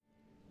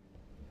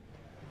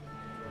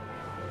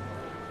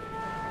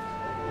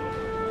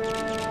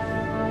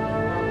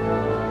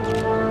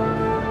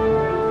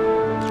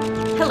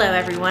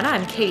everyone.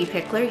 I'm Katie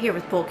Pickler here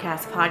with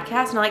Bullcast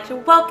Podcast, and I'd like to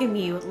welcome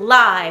you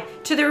live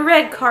to the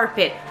red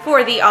carpet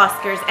for the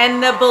Oscars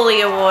and the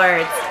Bully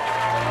Awards.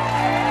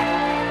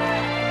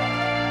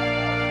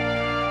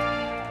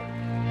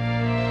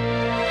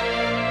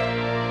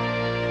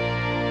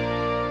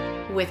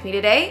 With me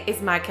today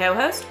is my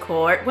co-host,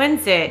 Court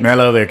Winsett.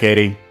 Hello there,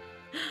 Katie.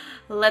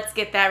 Let's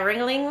get that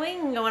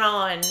ring-a-ling-ling going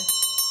on.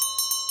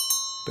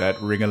 That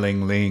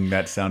ring-a-ling-ling,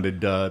 that sounded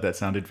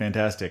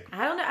fantastic.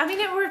 I don't know. I mean,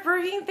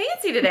 we're being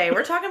fancy today.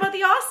 We're talking about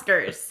the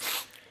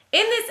Oscars.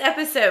 In this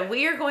episode,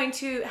 we are going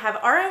to have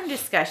our own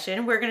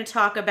discussion. We're going to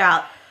talk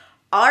about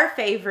our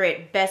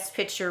favorite Best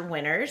Picture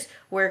winners.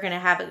 We're going to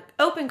have an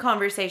open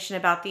conversation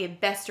about the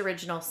Best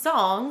Original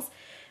Songs.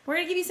 We're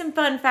going to give you some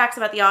fun facts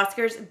about the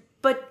Oscars.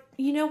 But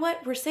you know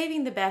what? We're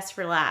saving the best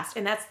for last,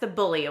 and that's the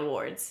Bully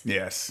Awards.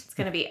 Yes. It's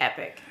going to be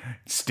epic.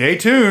 Stay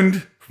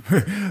tuned.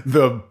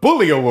 The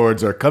Bully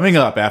Awards are coming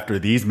up after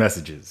these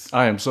messages.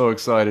 I am so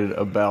excited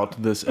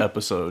about this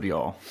episode,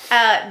 y'all.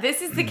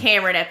 This is the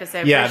Cameron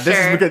episode, Yeah, for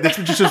this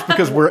sure. is just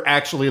because we're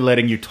actually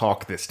letting you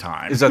talk this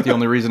time. Is that the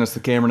only reason it's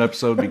the Cameron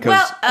episode?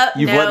 Because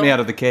you've no. let me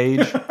out of the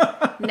cage?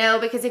 No,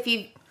 because if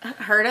you've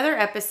heard other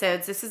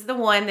episodes, this is the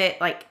one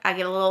that, like, I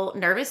get a little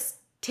nervous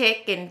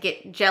tick and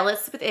get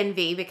jealous with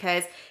envy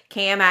because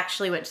Cam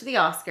actually went to the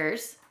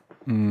Oscars.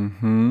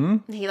 Mm-hmm.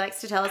 He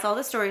likes to tell us all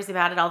the stories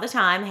about it all the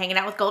time, hanging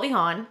out with Goldie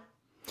Hawn.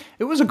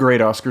 It was a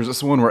great Oscars. It's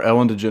the one where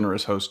Ellen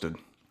DeGeneres hosted.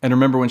 And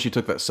remember when she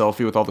took that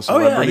selfie with all the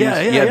celebrities?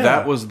 yeah.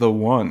 That was the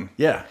one.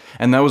 Yeah.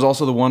 And that was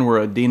also the one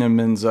where Idina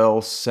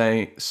Menzel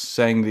sang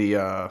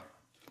the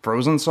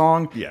Frozen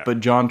song. Yeah.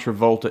 But John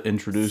Travolta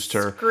introduced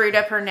her. Screwed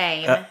up her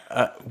name.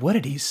 What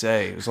did he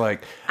say? It was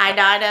like...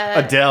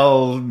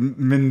 Adele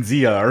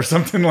Menzia or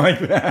something like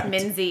that.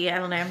 Minzy, I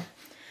don't know.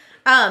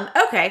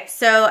 Okay,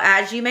 so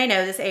as you may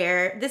know,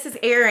 this is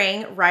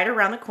airing right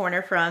around the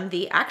corner from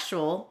the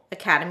actual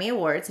Academy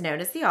Awards, known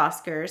as the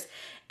Oscars,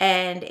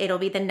 and it'll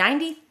be the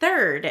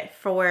 93rd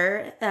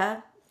for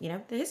the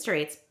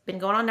history. It's been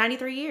going on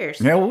 93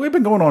 years. Yeah, well, we've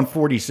been going on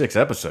 46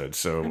 episodes,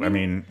 so I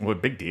mean, what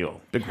big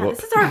deal. Big whoop.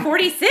 This is our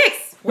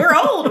 46th. We're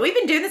old. We've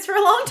been doing this for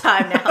a long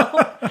time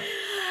now.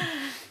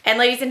 And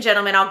ladies and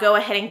gentlemen, I'll go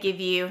ahead and give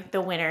you the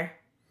winner.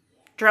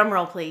 Drum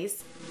roll,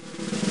 please.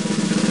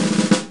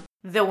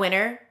 The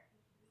winner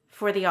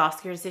for the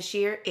Oscars this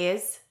year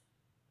is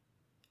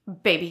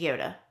Baby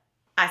Yoda.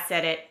 I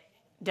said it.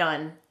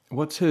 Done.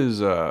 What's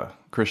his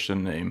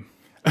Christian name?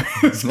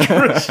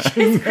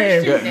 Christian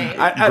name.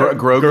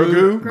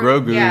 Grogu?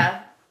 Grogu.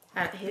 Yeah.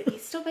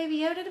 He's still Baby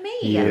Yoda to me.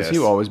 Yes,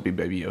 he'll always be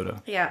Baby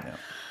Yoda. Yeah.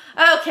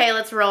 Okay,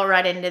 let's roll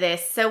right into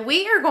this. So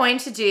we are going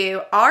to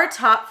do our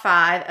top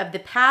 5 of the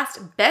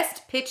past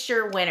Best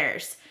Picture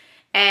winners.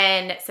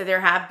 And so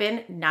there have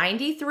been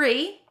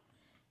 93.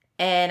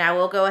 And I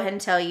will go ahead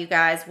and tell you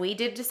guys, we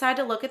did decide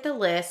to look at the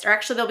list, or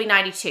actually there'll be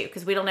 92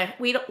 because we don't know,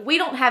 we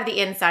don't have the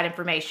inside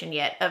information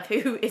yet of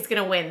who is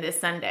going to win this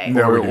Sunday.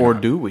 No, or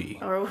do we?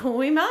 Or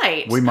we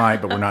might. We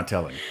might, but we're not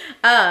telling.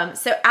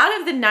 So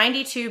out of the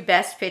 92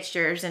 best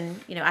pictures,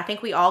 and I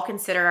think we all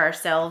consider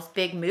ourselves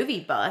big movie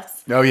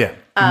buffs. Oh yeah.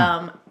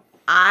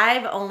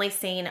 I've only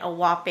seen a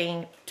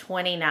whopping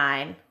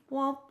 29.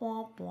 Womp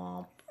womp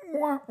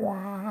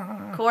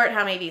womp. Court,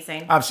 how many have you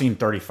seen? I've seen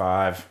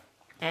 35.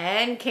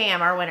 And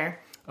Cam, our winner.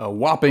 A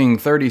whopping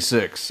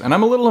 36. And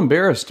I'm a little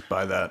embarrassed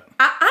by that.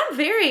 I'm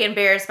very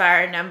embarrassed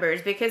by our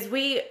numbers because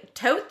we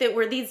tote that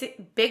we're these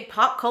big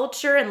pop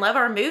culture and love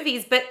our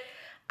movies, but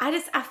I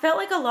felt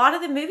like a lot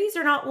of the movies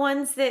are not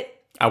ones that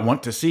I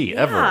want to see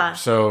ever.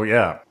 So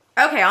yeah.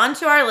 Okay, on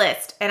to our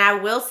list. And I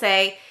will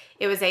say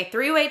it was a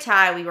 3-way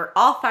tie. We were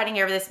all fighting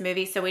over this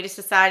movie, so we just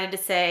decided to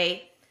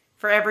say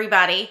for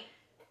everybody,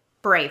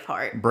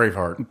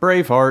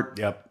 Braveheart.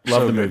 Yep.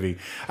 Love the movie.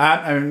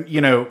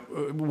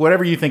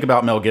 Whatever you think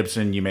about Mel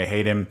Gibson, you may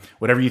hate him.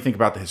 Whatever you think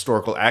about the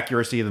historical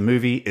accuracy of the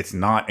movie, it's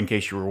not, in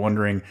case you were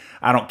wondering.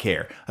 I don't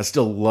care. I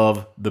still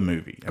love the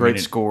movie.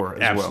 Great score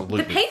as well.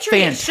 The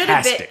Patriot should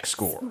have been. Fantastic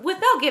score. With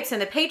Mel Gibson,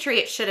 The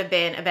Patriot should have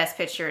been a Best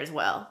Picture as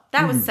well.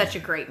 That was such a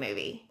great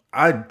movie.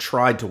 I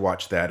tried to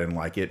watch that and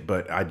like it,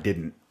 but I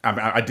didn't.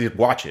 I did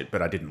watch it,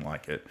 but I didn't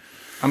like it.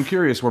 I'm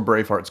curious where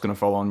Braveheart's going to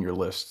fall on your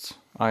lists.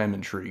 I am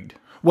intrigued.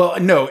 Well,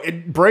 no,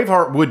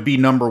 Braveheart would be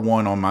number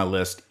 1 on my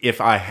list if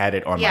I had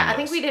it on my list. Yeah, I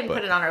think we didn't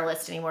put it on our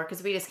list anymore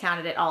because we just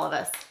counted it, all of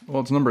us.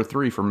 Well, it's number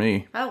 3 for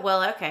me. Oh,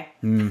 well, okay.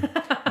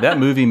 That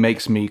movie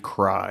makes me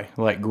cry,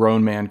 like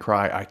grown man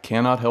cry. I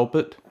cannot help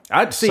it.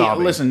 I'd see.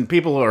 Sobbing. Listen,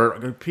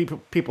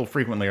 people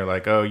frequently are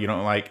like, "Oh, you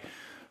don't like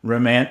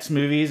romance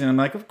movies," and I'm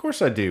like, "Of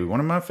course I do. One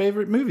of my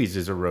favorite movies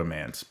is a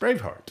romance,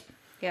 Braveheart."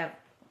 Yeah.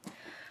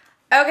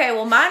 Okay,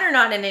 well, mine are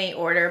not in any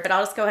order, but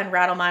I'll just go ahead and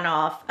rattle mine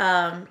off.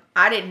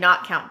 I did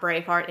not count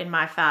Braveheart in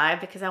my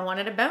 5 because I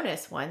wanted a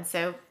bonus one.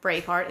 So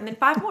Braveheart and then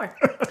 5 more.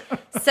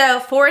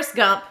 So Forrest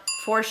Gump,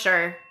 for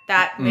sure.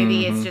 That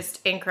movie is just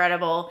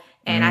incredible.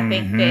 And I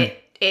think that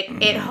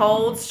it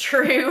holds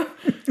true.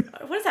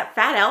 What is that,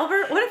 Fat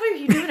Albert? What are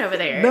you doing over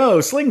there?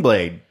 No, Sling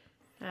Blade.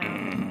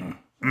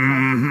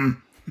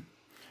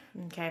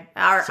 Okay.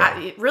 So-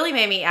 It really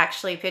made me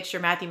actually picture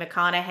Matthew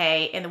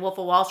McConaughey in The Wolf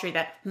of Wall Street,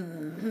 that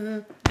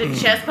the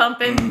chest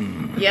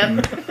pumping.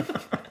 Yep.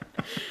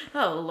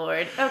 Oh,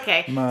 Lord.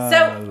 Okay.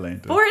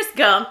 Lanta. Forrest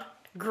Gump,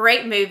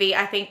 great movie.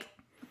 I think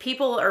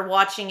people are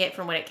watching it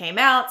from when it came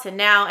out to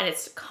now, and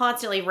it's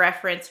constantly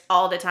referenced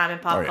all the time in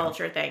pop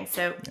culture things.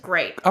 So,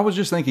 great. I was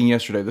just thinking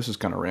yesterday, this is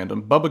kind of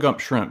random. Bubba Gump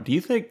Shrimp. Do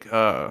you think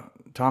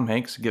Tom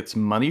Hanks gets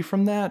money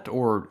from that?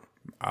 Or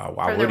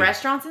For the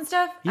restaurants and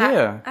stuff?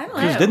 yeah. I don't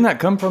Because know. didn't that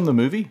come from the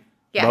movie?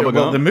 Yeah. Bubba Well,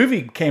 Gump? the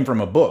movie came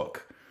from a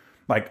book.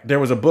 Like, there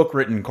was a book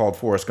written called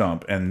Forrest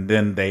Gump, and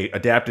then they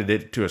adapted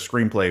it to a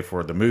screenplay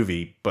for the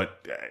movie.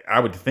 But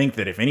I would think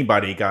that if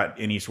anybody got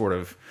any sort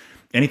of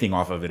anything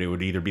off of it, it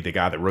would either be the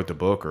guy that wrote the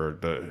book or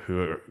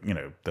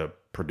the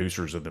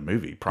producers of the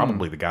movie.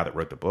 Probably the guy that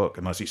wrote the book,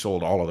 unless he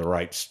sold all of the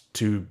rights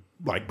to,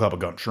 like, Bubba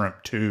Gump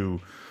Shrimp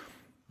to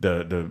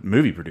the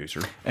movie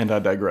producer. And I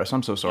digress.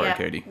 I'm so sorry, Yeah.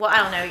 Katie. Well, I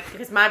don't know,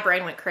 because my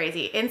brain went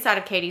crazy. Inside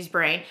of Katie's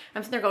brain,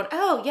 I'm sitting there going,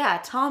 oh,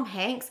 yeah, Tom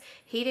Hanks,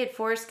 he did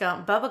Forrest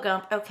Gump. Bubba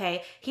Gump,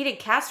 okay, he did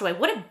Castaway.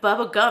 What if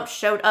Bubba Gump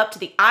showed up to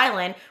the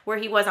island where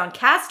he was on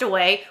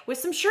Castaway with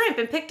some shrimp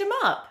and picked him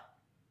up?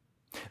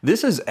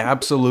 This is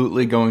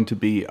absolutely going to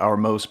be our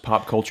most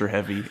pop culture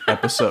heavy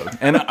episode.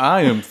 And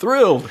I am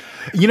thrilled.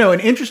 You know, an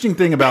interesting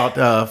thing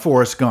about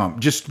Forrest Gump,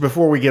 just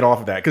before we get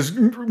off of that, because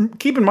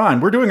keep in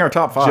mind, we're doing our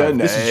top 5.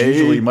 This is Janae.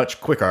 usually much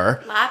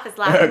quicker. Life is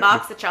like a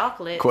box of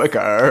chocolates.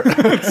 Quicker.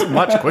 It's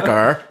much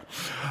quicker.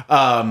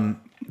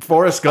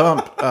 Forrest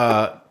Gump,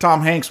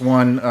 Tom Hanks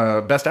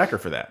won Best Actor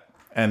for that.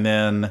 And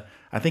then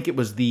I think it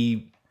was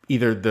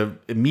either the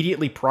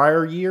immediately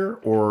prior year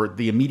or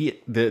the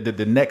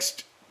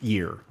next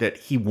year that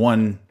he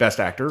won Best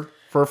Actor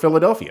for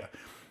Philadelphia.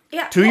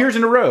 Yeah. 2 years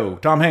in a row,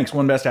 Tom Hanks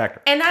won Best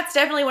Actor. And that's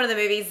definitely one of the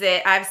movies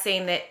that I've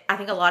seen that I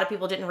think a lot of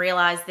people didn't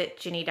realize that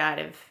Jenny died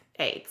of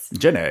AIDS.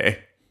 Janae.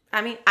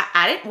 I mean,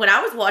 I didn't, when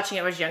I was watching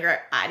it, I was younger,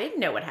 I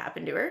didn't know what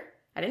happened to her.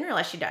 I didn't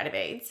realize she died of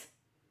AIDS.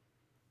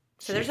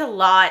 So there's a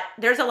lot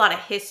of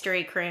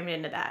history crammed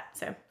into that.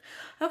 So,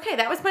 okay,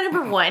 that was my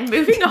number 1.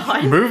 Moving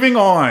on. Moving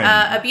on.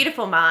 A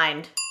Beautiful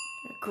Mind.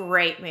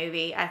 Great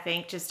movie, I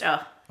think. Just,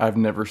 I've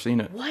never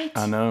seen it. What?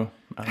 I know.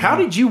 How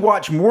did you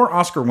watch more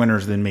Oscar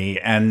winners than me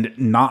and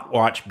not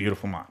watch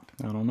Beautiful Mind?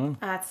 I don't know.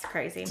 that's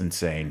crazy. It's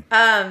insane.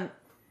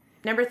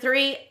 Number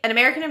 3, An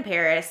American in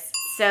Paris.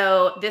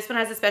 So this one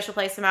has a special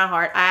place in my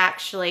heart. I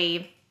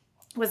actually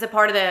was a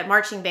part of the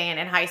marching band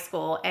in high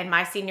school, and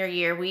my senior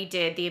year we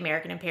did the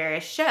American in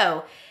Paris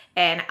show,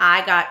 and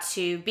I got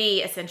to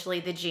be essentially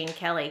the Gene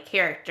Kelly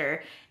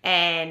character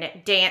and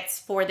dance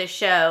for the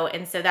show.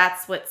 And so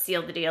that's what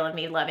sealed the deal of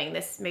me loving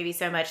this movie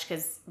so much,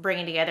 because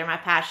bringing together my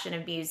passion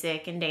of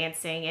music and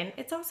dancing, and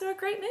it's also a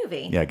great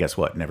movie. Yeah, guess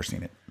what? Never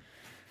seen it.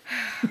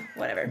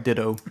 Whatever.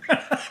 Ditto.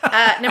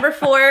 Number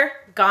 4,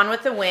 Gone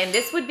with the Wind.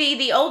 This would be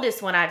the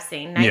oldest one I've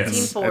seen,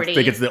 1940. I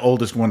think it's the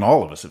oldest one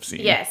all of us have seen.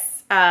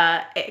 Yes.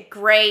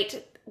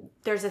 Great.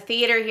 There's a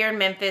theater here in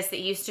Memphis that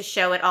used to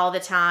show it all the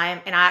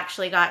time, and I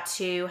actually got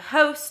to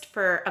host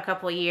for a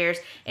couple of years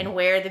and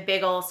wear the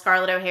big old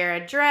Scarlett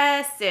O'Hara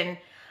dress, and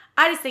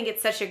I just think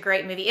it's such a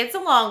great movie. It's a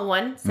long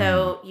one,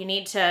 so you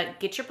need to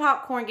get your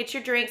popcorn, get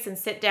your drinks, and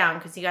sit down,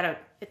 because you gotta.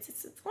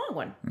 It's a long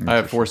one. I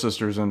have 4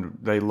 sisters, and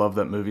they love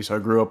that movie, so I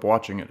grew up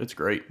watching it. It's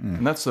great.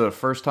 And that's the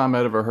first time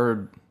I'd ever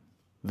heard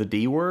the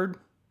D word.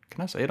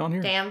 Can I say it on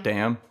here? Damn.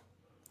 Damn.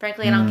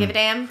 Frankly, I don't give a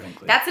damn.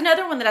 That's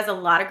another one that has a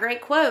lot of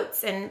great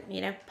quotes and,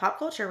 pop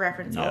culture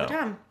reference all the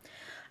time.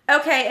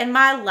 Okay, and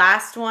my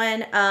last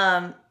one,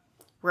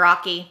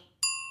 Rocky.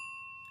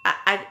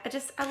 I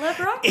love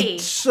Rocky.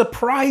 It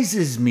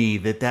surprises me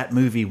that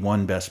movie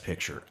won Best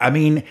Picture. I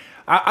mean,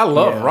 I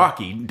love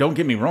Rocky. Don't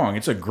get me wrong.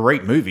 It's a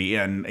great movie,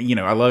 and,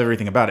 I love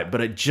everything about it.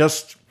 But it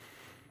just,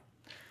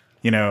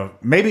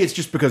 maybe it's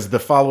just because the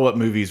follow-up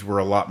movies were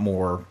a lot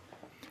more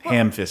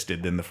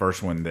ham-fisted than the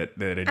first one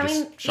that it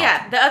just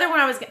shocked me. The other one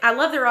I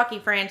love the Rocky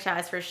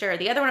franchise for sure.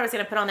 The other one I was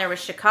going to put on there was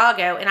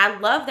Chicago, and I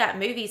love that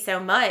movie so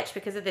much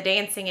because of the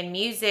dancing and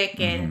music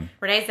and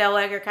Renee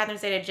Zellweger, Catherine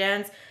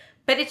Zeta-Jones.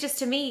 But it just,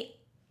 to me,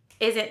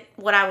 isn't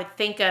what I would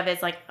think of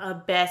as like a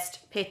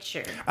best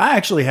picture. I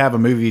actually have a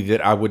movie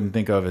that I wouldn't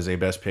think of as a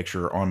best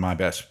picture on my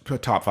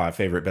top 5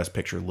 favorite best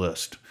picture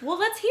list. Well,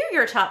 let's hear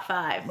your top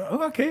 5.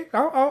 Okay,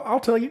 I'll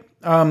tell you.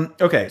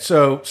 Okay,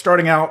 so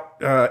starting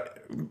out,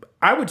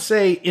 I would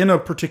say in a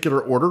particular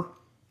order.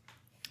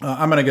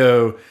 I'm going to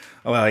go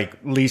like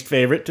least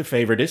favorite to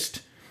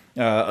favoritist.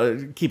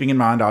 Keeping in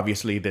mind,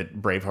 obviously,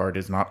 that Braveheart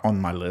is not on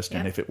my list,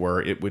 and if it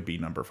were, it would be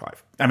number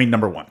 5. I mean,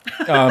 number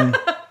 1.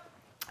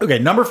 Okay,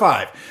 number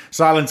 5,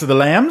 Silence of the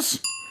Lambs.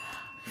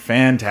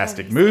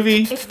 Fantastic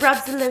movie. It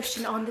rubs the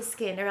lotion on the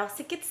skin or else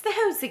it gets the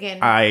hose again.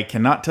 I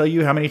cannot tell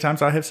you how many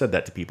times I have said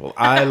that to people.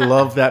 I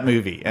love that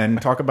movie.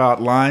 And talk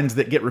about lines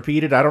that get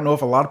repeated. I don't know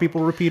if a lot of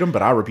people repeat them,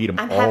 but I repeat them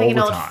all the time. I'm having an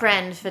old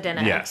friend for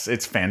dinner. Yes,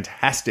 it's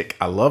fantastic.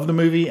 I love the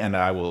movie, and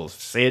I will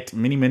say it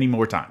many, many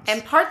more times.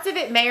 And parts of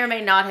it may or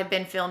may not have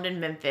been filmed in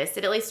Memphis.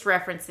 It at least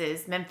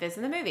references Memphis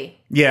in the movie.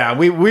 Yeah,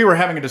 we were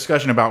having a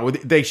discussion about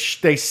they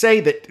say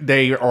that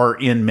they are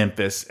in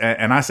Memphis,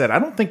 and I said I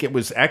don't think it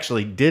was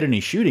actually did any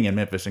shooting in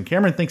Memphis, and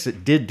Cameron thinks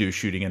it did do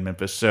shooting in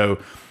Memphis. So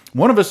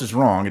one of us is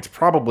wrong. It's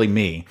probably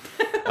me.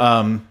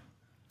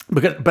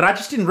 But I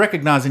just didn't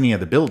recognize any of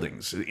the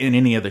buildings in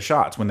any of the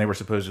shots when they were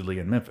supposedly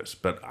in Memphis.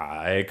 But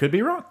I could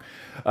be wrong.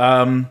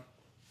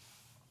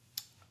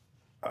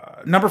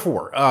 Number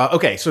 4.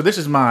 Okay, so this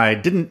is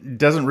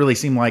doesn't really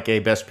seem like a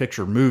Best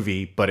Picture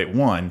movie, but it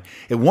won.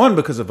 It won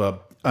because of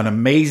an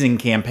amazing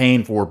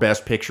campaign for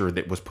Best Picture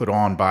that was put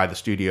on by the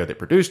studio that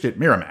produced it,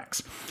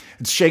 Miramax.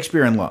 It's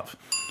Shakespeare in Love.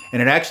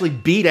 And it actually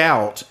beat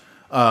out,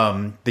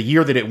 the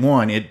year that it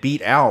won, it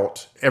beat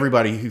out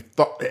everybody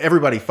thought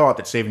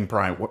that Saving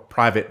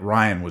Private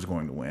Ryan was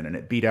going to win. And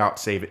it beat out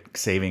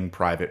Saving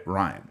Private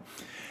Ryan.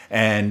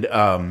 And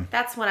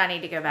that's one I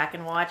need to go back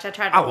and watch.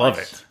 I love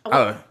it.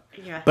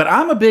 Yeah. But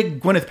I'm a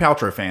big Gwyneth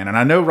Paltrow fan, and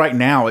I know right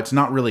now it's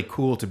not really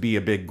cool to be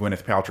a big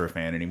Gwyneth Paltrow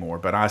fan anymore,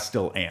 but I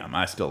still am.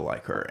 I still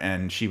like her,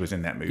 and she was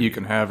in that movie. You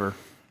can have her.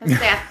 I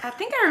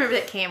think I remember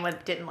that Cam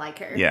didn't like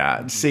her.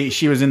 Yeah, see,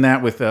 she was in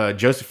that with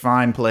Joseph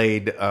Fiennes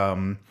played,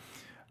 or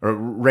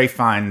Ray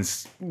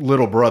Fiennes'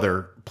 little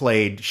brother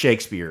played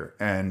Shakespeare,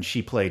 and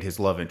she played his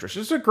love interest.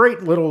 It's a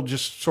great little,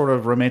 just sort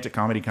of romantic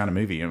comedy kind of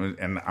movie,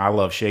 and I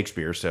love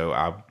Shakespeare, so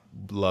I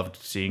loved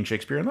seeing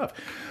Shakespeare in Love.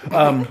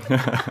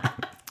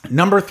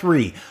 Number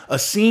 3, a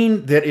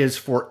scene that is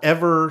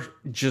forever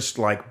just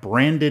like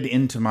branded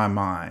into my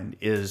mind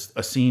is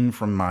a scene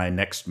from my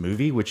next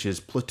movie, which is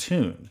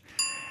Platoon.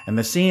 And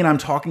the scene I'm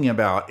talking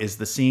about is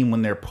the scene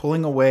when they're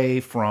pulling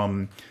away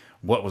from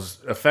what was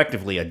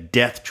effectively a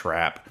death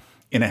trap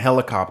in a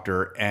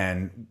helicopter,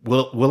 and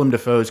Willem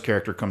Dafoe's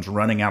character comes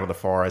running out of the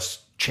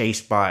forest,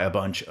 chased by a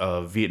bunch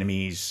of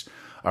Vietnamese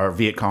or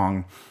Viet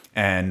Cong,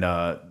 and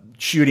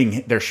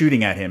they're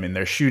shooting at him,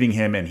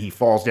 and he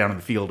falls down in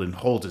the field and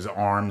holds his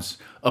arms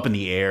up in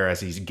the air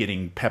as he's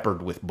getting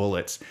peppered with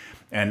bullets.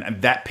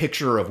 And that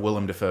picture of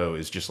Willem Dafoe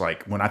is just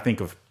like, when I think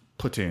of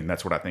Platoon,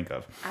 that's what I think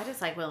of. I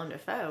just like Willem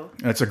Dafoe.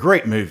 It's a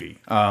great movie.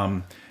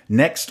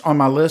 Next on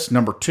my list,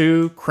 number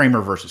 2,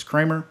 Kramer versus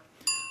Kramer.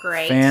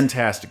 Great.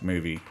 Fantastic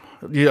movie.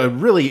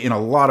 Really, in a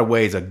lot of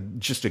ways,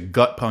 just a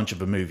gut punch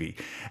of a movie.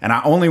 And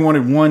I only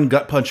wanted one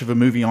gut punch of a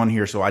movie on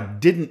here, so I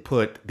didn't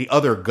put the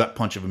other gut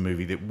punch of a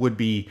movie that would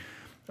be...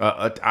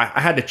 I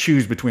had to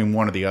choose between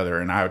one or the other,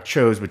 and I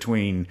chose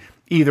between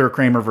either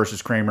Kramer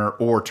versus Kramer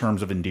or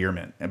Terms of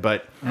Endearment.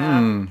 But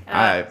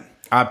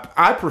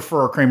I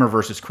prefer Kramer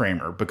versus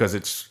Kramer because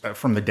it's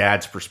from the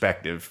dad's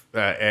perspective,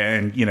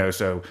 and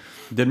so.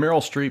 Did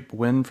Meryl Streep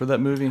win for that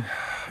movie?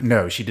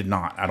 No, she did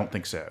not. I don't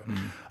think so.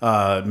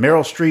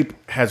 Meryl Streep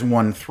has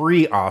won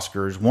 3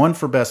 Oscars, one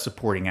for Best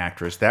Supporting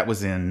Actress. That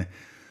was in,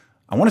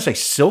 I want to say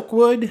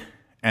Silkwood,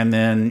 and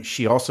then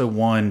she also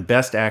won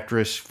Best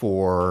Actress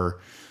for.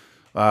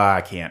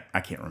 I can't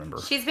remember.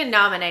 She's been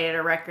nominated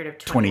a record of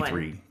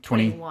 21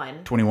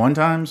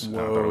 times.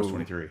 Whoa. I thought it was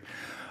 23.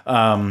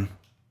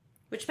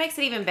 Which makes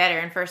it even better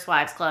in First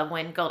Wives Club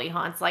when Goldie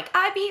Hawn's like,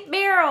 I beat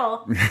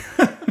Meryl.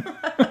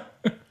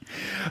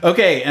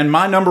 Okay, and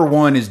my number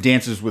 1 is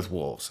Dances with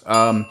Wolves.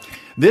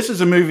 This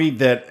is a movie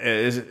that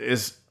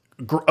is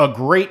a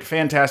great,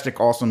 fantastic,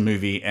 awesome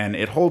movie, and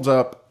it holds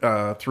up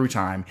through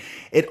time.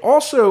 It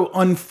also,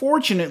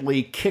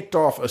 unfortunately, kicked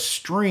off a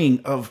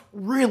string of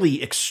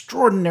really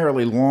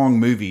extraordinarily long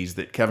movies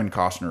that Kevin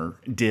Costner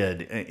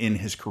did in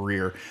his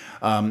career.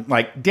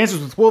 Like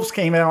Dances with Wolves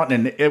came out,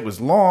 and it was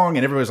long,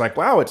 and everybody was like,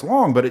 wow, it's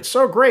long, but it's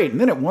so great. And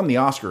then it won the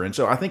Oscar. And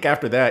so I think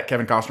after that,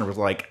 Kevin Costner was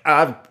like,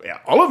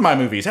 all of my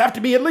movies have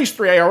to be at least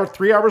 3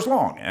 hours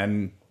long.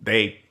 And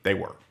they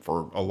were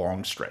for a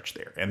long stretch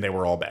there. And they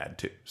were all bad,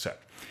 too. So,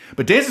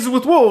 but Dances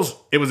with Wolves,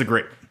 it was a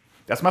great one.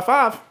 That's my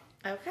 5.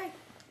 Okay.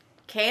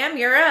 Cam,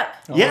 you're up.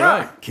 Yeah,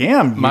 right.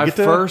 Cam, my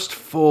first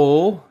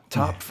full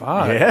top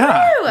 5.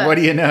 Yeah. Woo! What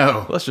do you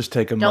know? Let's just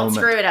take a moment.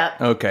 Don't screw it up.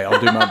 Okay, I'll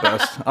do my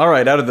best. All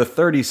right, out of the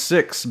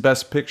 36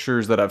 best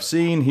pictures that I've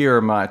seen, here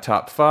are my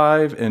top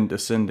 5 in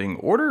descending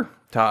order.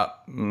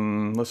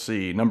 Let's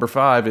see, number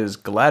 5 is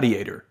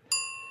Gladiator.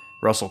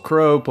 Russell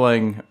Crowe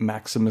playing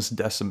Maximus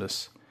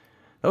Decimus.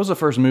 That was the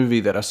first movie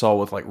that I saw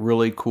with like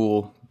really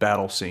cool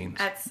battle scenes.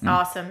 That's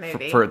awesome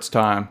movie. For its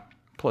time.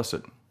 Plus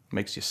it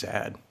makes you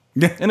sad.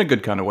 In a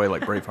good kind of way,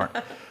 like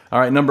Braveheart. All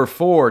right, number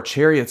 4,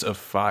 Chariots of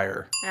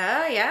Fire.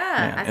 Oh, yeah.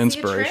 Man, I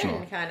inspirational.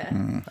 see a trend,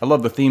 kind of. I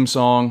love the theme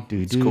song.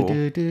 It's cool.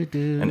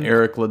 And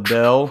Eric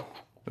Liddell.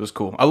 It was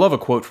cool. I love a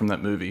quote from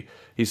that movie.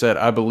 He said,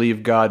 I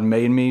believe God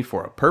made me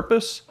for a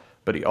purpose,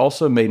 but he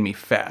also made me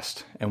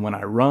fast. And when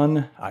I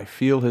run, I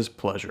feel his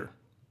pleasure.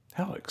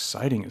 How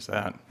exciting is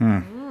that?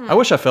 I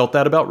wish I felt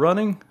that about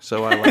running,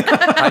 so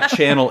I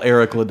channel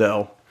Eric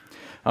Liddell.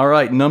 All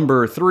right,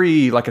 number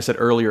 3, like I said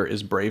earlier,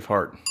 is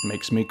Braveheart.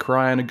 Makes me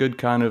cry in a good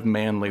kind of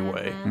manly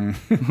way.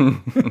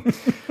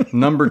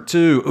 Number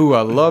 2, ooh,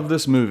 I love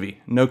this movie,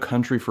 No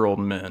Country for Old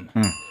Men.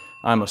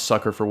 I'm a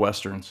sucker for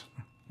Westerns.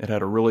 It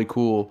had a really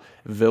cool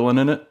villain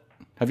in it.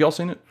 Have y'all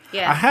seen it?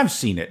 Yeah. I have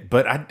seen it,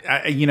 but I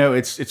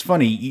it's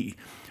funny.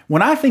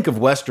 When I think of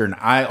Western,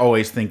 I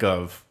always think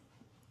of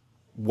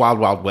Wild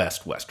Wild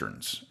West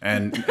Westerns,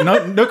 and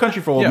No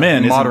Country for Old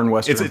Men. Modern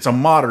Western. It's a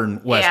modern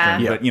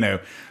Western, Yeah.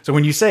 but so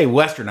when you say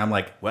Western, I'm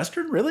like,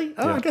 Western, really?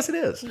 Oh, I guess it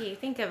is. You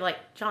think of like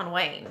John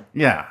Wayne.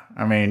 Yeah,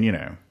 I mean,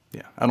 Yeah,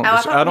 I don't,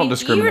 Oh, I don't you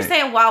discriminate. were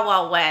saying Wild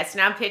Wild West,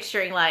 and I'm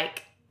picturing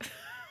like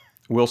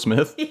Will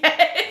Smith?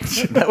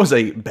 That was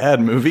a bad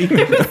movie.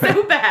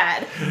 so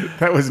bad.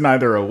 that was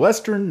neither a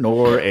Western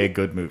nor a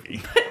good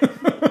movie.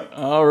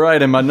 All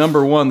right, and my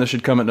number 1, this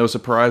should come at no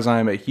surprise. I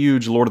am a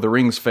huge Lord of the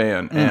Rings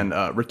fan, and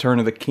Return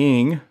of the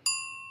King,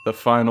 the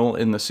final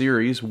in the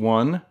series,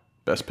 won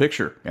Best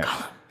Picture.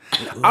 Yeah.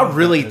 I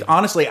really,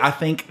 honestly, I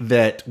think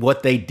that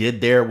what they did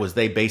there was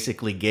they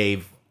basically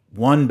gave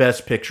one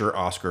Best Picture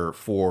Oscar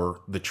for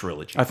the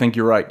trilogy. I think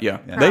you're right, yeah.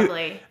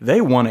 Probably.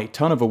 They won a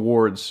ton of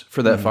awards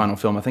for that final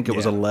film. I think it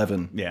was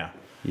 11. Yeah.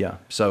 Yeah,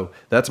 so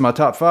that's my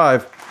top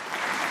 5.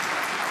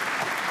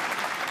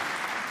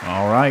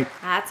 All right.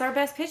 That's our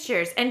best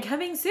pictures. And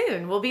coming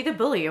soon will be the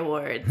Bully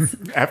Awards.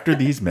 After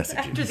these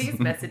messages. After these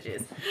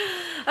messages.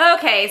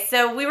 Okay,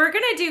 so we were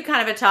going to do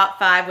kind of a top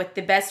 5 with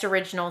the best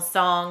original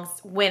songs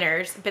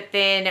winners, but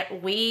then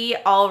we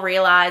all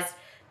realized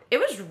it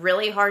was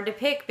really hard to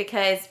pick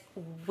because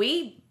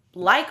we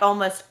like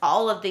almost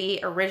all of the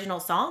original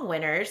song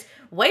winners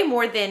way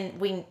more than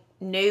we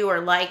knew or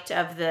liked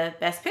of the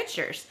best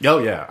pictures. Oh,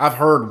 yeah. I've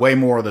heard way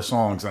more of the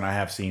songs than I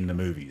have seen the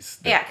movies.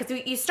 Yeah, because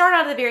you start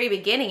out at the very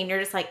beginning and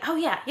you're just like, oh,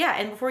 yeah.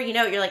 And before you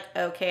know it, you're like,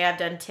 okay, I've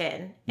done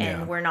 10.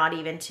 And we're not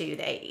even to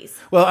the 80s.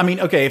 Well, I mean,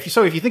 okay, if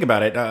you think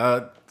about it,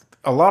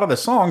 a lot of the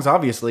songs,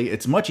 obviously,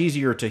 it's much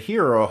easier to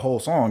hear a whole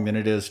song than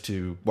it is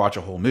to watch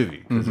a whole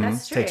movie.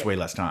 That's It takes true. way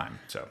less time.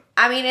 So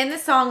I mean, in the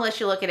song list,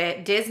 you look at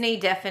it, Disney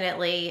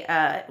definitely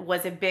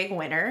was a big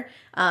winner.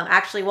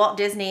 Actually, Walt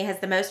Disney has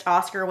the most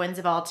Oscar wins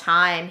of all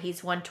time.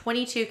 He's won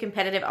 22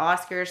 competitive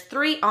Oscars,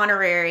 3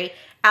 honorary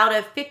out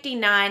of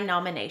 59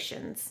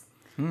 nominations.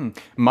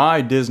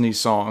 My Disney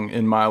song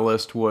in my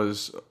list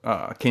was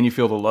Can You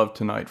Feel the Love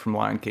Tonight from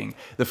Lion King.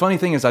 The funny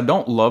thing is I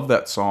don't love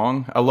that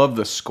song. I love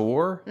the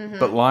score,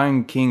 but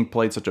Lion King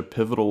played such a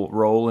pivotal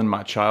role in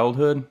my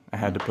childhood. I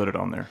had to put it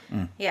on there.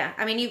 Yeah,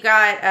 I mean, you've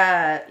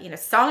got,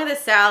 Song of the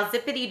South,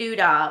 Zippity Doo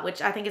Dah,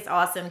 which I think is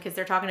awesome because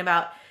they're talking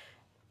about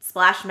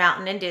Splash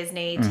Mountain and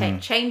Disney,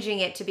 changing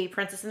it to be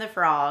Princess and the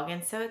Frog.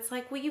 And so it's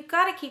like, well, you've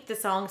got to keep the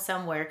song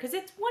somewhere because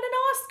it's won an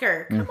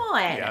Oscar. Come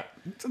on. yeah,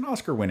 it's an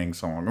Oscar-winning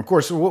song. Of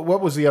course, what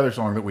was the other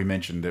song that we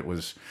mentioned that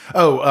was,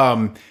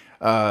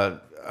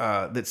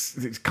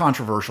 that's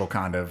controversial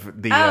kind of.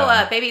 Baby,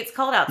 It's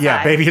Cold Outside.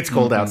 Yeah, Baby, It's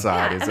Cold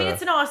Outside. Yeah, I mean,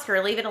 it's an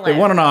Oscar. Leave it alone. They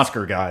won an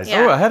Oscar, guys.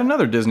 Yeah. Oh, I had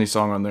another Disney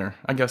song on there.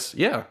 I guess,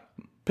 yeah.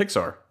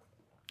 Pixar.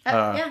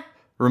 Yeah.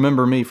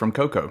 Remember Me from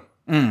Coco.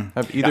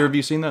 Have either of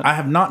you seen that? I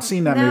have not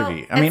seen that No,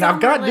 movie. I mean, it's on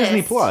I've got my Disney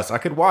list. Plus. I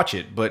could watch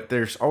it, but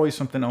there's always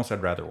something else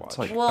I'd rather watch.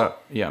 Well,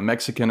 yeah,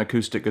 Mexican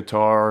acoustic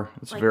guitar.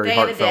 It's like very Day of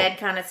the heartfelt. Dead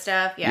kind of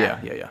stuff.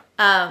 Yeah.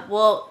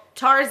 Well,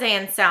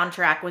 Tarzan's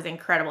soundtrack was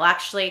incredible.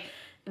 Actually,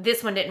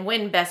 this one didn't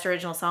win Best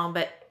Original Song,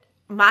 but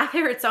my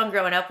favorite song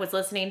growing up was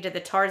listening to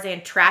the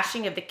Tarzan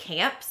trashing of the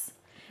camps.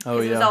 Oh,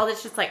 It was yeah. all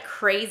this just like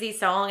crazy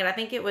song, and I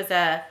think it was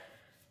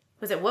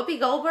was it Whoopi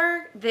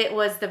Goldberg that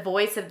was the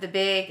voice of the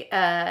big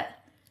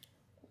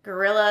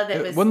gorilla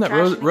that was wasn't that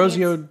trashing the Rosie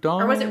camps?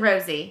 O'Donnell? Or was it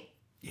Rosie?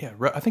 Yeah,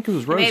 I think it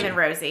was It may Rosie. have been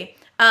Rosie.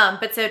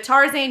 But so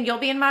Tarzan, You'll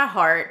Be in My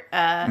Heart,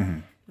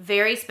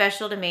 very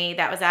special to me.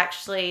 That was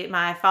actually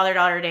my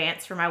father-daughter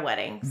dance for my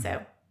wedding.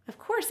 So of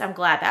course I'm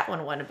glad that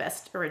one won a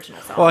Best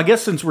Original Song. Well, I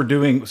guess since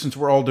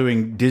we're all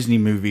doing Disney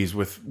movies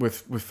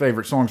with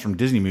favorite songs from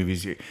Disney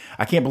movies,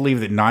 I can't believe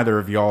that neither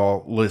of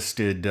y'all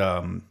listed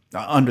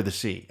Under the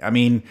Sea. I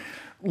mean,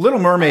 Little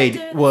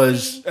Mermaid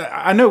was.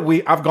 I know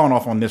I've gone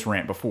off on this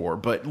rant before,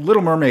 but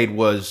Little Mermaid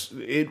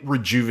it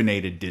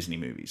rejuvenated Disney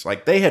movies.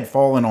 Like they had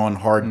fallen on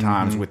hard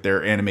times with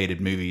their animated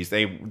movies.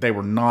 They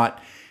were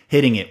not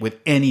hitting it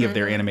with any of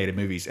their animated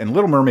movies, and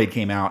Little Mermaid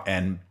came out,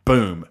 and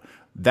boom.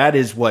 That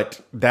is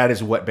what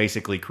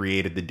basically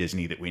created the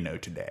Disney that we know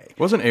today.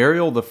 Wasn't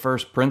Ariel the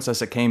first princess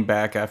that came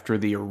back after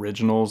the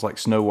originals like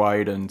Snow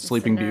White and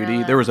Sleeping Beauty?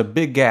 Cinderella. There was a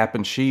big gap,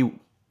 and she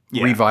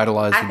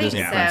revitalized I the think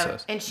Disney so.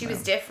 princess. And she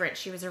was different.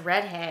 She was a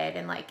redhead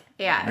and like,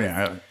 yeah.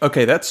 Yeah,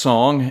 Okay, that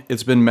song,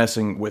 it's been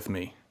messing with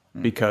me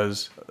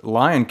because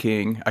Lion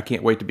King, I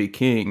Can't Wait to Be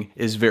King,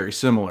 is very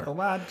similar.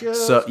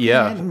 So,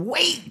 yeah. can't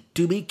wait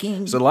to be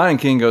king. So Lion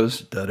King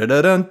goes da da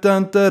da dun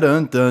dun dun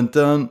dun dun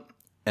dun,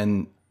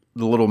 and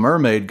The Little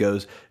Mermaid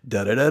goes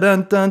da da da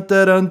dun dun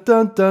dun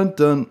dun dun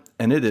dun,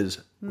 and it is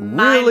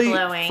really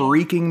Mind-blowing.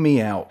 freaking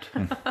me out.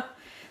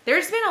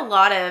 There's been a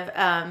lot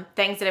of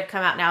things that have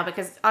come out now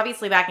because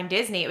obviously back in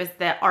Disney, it was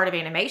the art of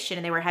animation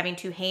and they were having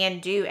to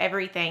hand do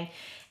everything.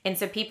 And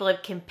so people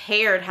have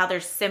compared how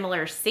there's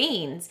similar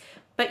scenes,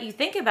 But you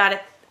think about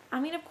it, I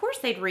mean, of course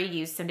they'd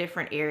reuse some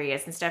different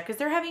areas and stuff because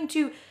they're having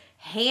to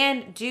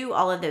hand do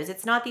all of those.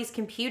 It's not these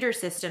computer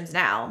systems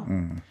now.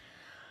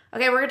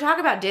 Okay, we're going to talk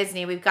about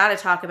Disney. We've got to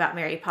talk about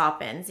Mary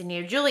Poppins. And,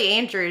 Julie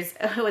Andrews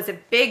was a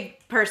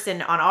big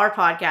person on our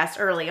podcast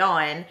early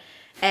on.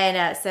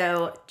 And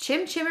so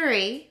Chim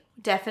Chimery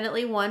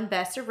definitely won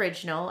Best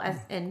Original.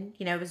 And,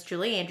 it was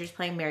Julie Andrews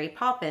playing Mary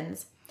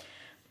Poppins.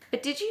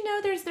 But did you know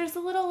there's a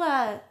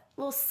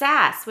little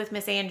sass with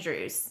Miss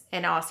Andrews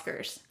in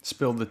Oscars?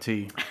 Spill the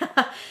tea.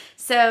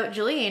 So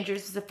Julie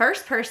Andrews was the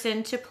first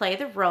person to play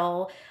the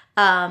role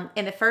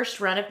in the first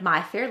run of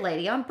My Fair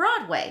Lady on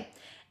Broadway.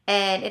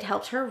 And it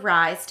helped her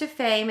rise to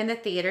fame in the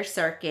theater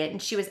circuit.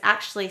 And she was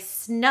actually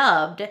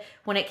snubbed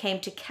when it came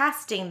to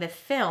casting the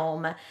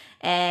film.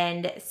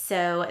 And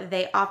so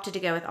they opted to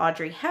go with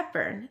Audrey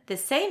Hepburn. The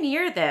same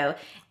year, though,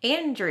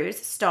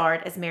 Andrews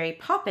starred as Mary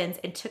Poppins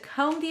and took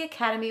home the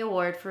Academy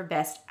Award for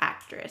Best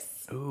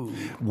Actress. Ooh,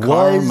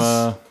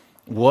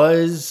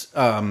 Was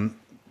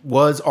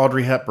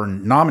Audrey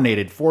Hepburn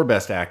nominated for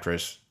Best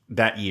Actress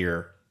that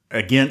year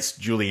against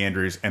Julie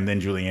Andrews, and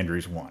then Julie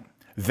Andrews won?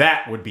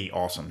 That would be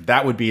awesome.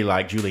 That would be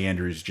like Julie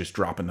Andrews just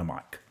dropping the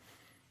mic.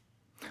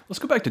 Let's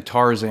go back to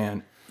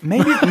Tarzan.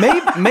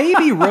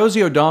 Maybe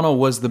Rosie O'Donnell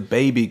was the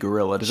baby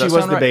gorilla. Does She that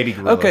was sound the right? baby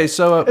gorilla. Okay,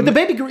 so the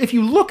baby. If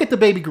you look at the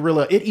baby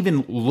gorilla, it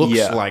even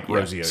looks like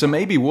Rosie O'Donnell. So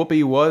maybe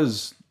Whoopi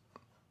was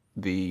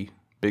the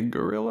big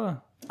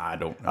gorilla. I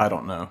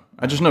don't know.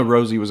 I just know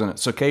Rosie was in it.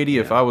 So Katie,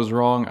 if I was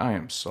wrong, I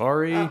am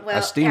sorry. I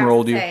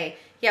steamrolled you.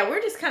 Yeah,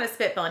 we're just kind of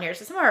spitballing here,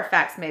 so some of our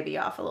facts may be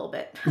off a little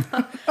bit.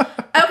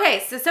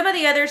 Okay, so some of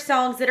the other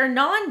songs that are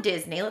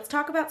non-Disney, let's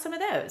talk about some of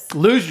those.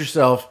 Lose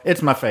Yourself,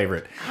 it's my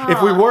favorite. If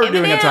we were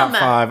doing a top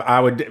 5, I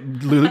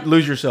would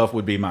Lose Yourself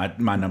would be my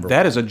number 1.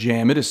 That is a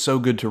jam. It is so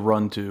good to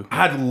run to.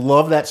 I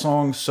love that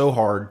song so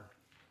hard.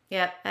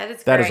 Yep, that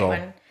is a That great is all.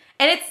 one.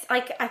 And it's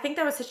like, I think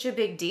that was such a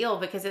big deal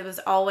because it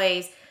was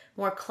always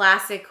more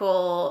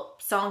classical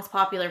songs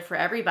popular for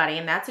everybody,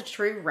 and that's a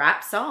true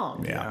rap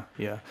song. Yeah.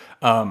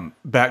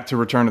 Back to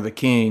Return of the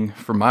King.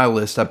 For my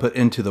list, I put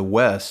Into the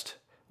West,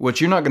 which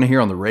you're not going to hear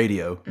on the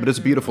radio, but it's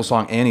a beautiful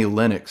song. Annie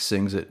Lennox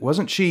sings it.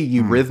 Wasn't she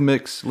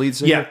Eurythmics lead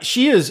singer? Yeah,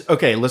 she is.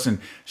 Okay, listen.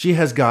 She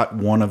has got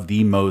one of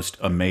the most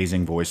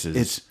amazing voices.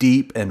 It's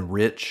deep and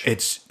rich.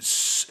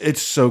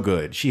 It's so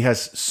good. She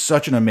has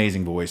such an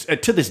amazing voice.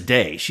 To this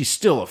day, she's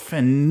still a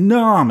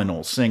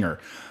phenomenal singer.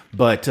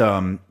 But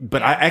I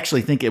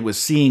actually think it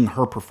was seeing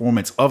her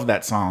performance of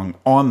that song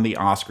on the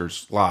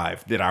Oscars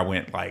live that I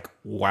went like,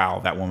 wow,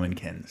 that woman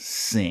can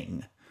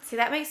sing. See,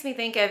 that makes me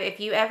think of if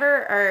you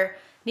ever are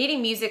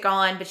needing music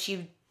on, but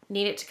you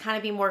need it to kind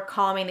of be more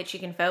calming that you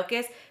can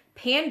focus,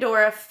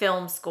 Pandora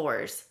film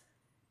scores.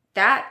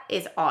 That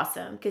is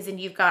awesome because then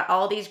you've got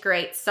all these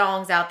great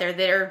songs out there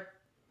that are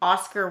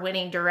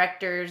Oscar-winning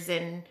directors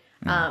and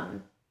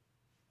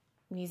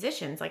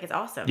musicians. Like, it's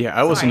awesome. Yeah,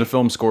 I listen to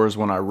film scores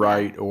when I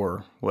write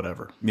or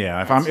whatever.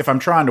 Yeah, if I'm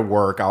trying to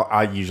work,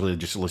 I usually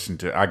just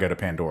I go to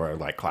Pandora,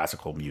 like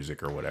classical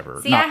music or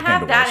whatever. See, Not I have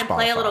Pandora, that and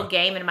play a Spotify. little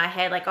game in my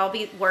head. Like, I'll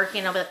be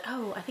working, I'll be like,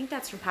 oh, I think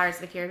that's from Pirates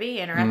of the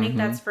Caribbean, or I think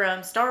that's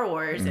from Star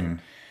Wars. And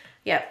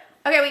yeah.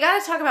 Okay, we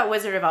got to talk about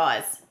Wizard of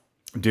Oz.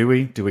 Do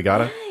we? Do we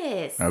gotta?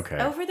 Yes. Okay.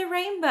 Over the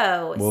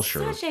Rainbow. Well,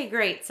 sure. Such a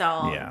great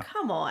song. Yeah.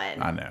 Come on.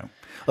 I know.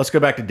 Let's go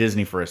back to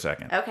Disney for a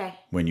second. Okay.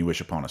 When You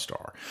Wish Upon a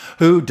Star.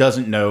 Who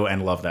doesn't know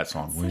and love that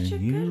song? When such a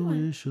good you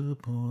one. wish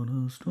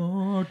upon a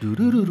star. Do,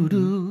 do, do, do,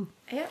 do.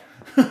 Yeah.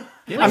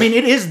 I mean,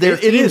 it is their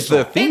It is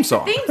the song. theme It's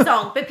song. the theme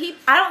song, but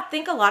I don't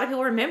think a lot of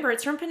people remember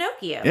it's from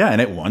Pinocchio. Yeah, and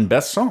it won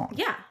Best Song.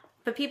 Yeah.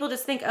 But people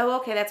just think, oh,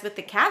 okay, that's with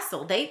the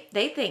castle. They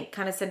think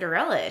kind of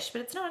Cinderella-ish, but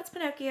it's not. It's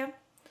Pinocchio.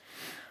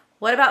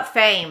 What about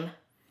Fame?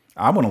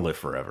 I Want to Live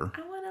Forever.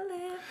 I want to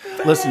live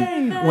forever.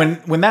 Listen,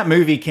 when that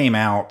movie came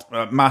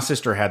out, my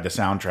sister had the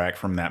soundtrack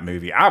from that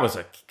movie. I was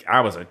a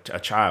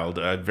child,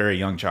 a very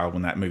young child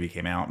when that movie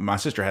came out. My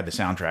sister had the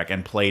soundtrack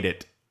and played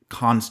it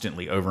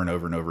constantly over and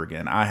over and over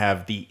again. I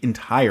have the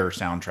entire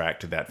soundtrack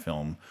to that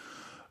film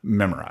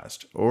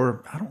memorized.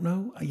 Or, I don't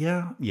know.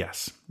 Yeah.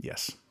 Yes.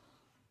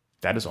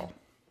 That is all.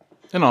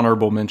 An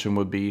honorable mention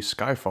would be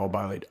Skyfall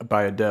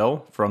by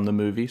Adele from the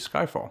movie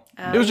Skyfall.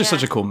 It was just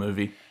such a cool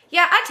movie.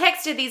 Yeah, I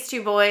texted these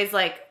two boys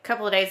like a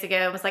couple of days ago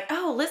and was like,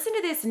 oh, listen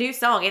to this new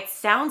song. It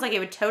sounds like it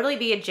would totally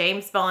be a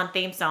James Bond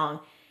theme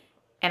song.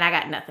 And I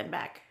got nothing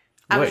back.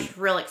 I was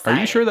real excited. Are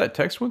you sure that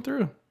text went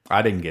through?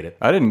 I didn't get it.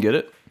 I didn't get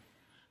it.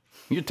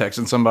 You're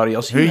texting somebody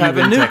else. You you have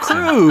a been new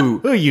texting? crew.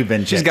 Who you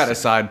been She's got a texting?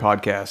 side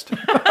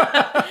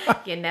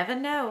podcast. You never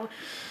know.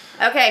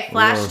 Okay,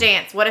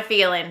 Flashdance. What a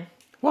feeling.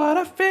 What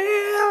a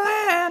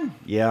feeling.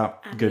 Yeah,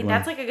 good one.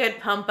 That's like a good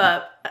pump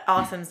up,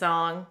 awesome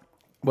song.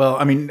 Well,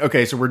 I mean,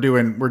 okay, so we're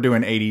doing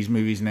 80s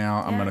movies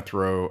now. I'm gonna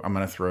throw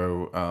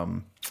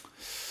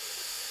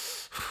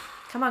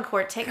Come on,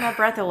 Court, take my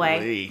breath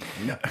away.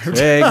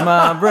 Take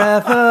my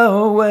breath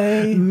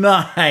away.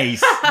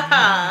 Nice.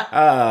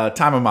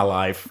 Time of My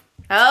Life.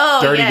 Oh,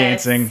 Dirty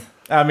yes. Dancing.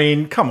 I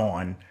mean, come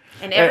on.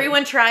 And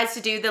everyone tries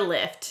to do the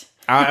lift.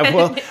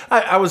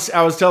 I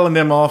was telling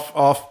them off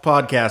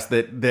podcast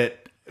that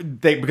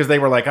because they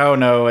were like, oh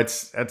no,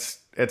 it's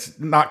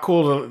not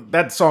cool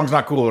that song's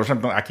not cool or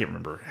something. I can't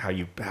remember how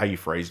you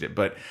phrased it,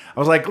 but I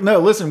was like, no,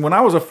 listen, when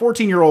I was a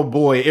 14-year-old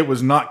boy, it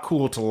was not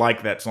cool to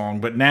like that song,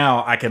 but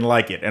now I can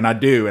like it, and I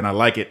do, and I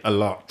like it a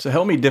lot. So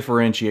help me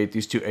differentiate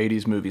these two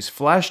 80s movies.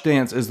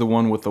 Flashdance is the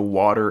one with the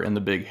water and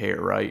the big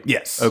hair, right?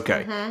 Yes.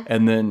 Okay.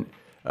 And then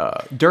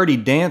Dirty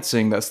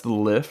Dancing, that's the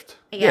lift.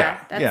 Yeah.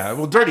 That's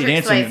Well, Dirty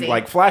Patrick Dancing, Swayze.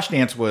 like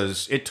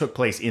Flashdance it took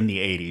place in the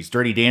 80s.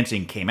 Dirty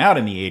Dancing came out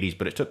in the 80s,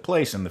 but it took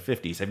place in the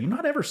 50s. Have you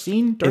not ever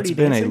seen Dirty It's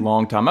been Dancing? a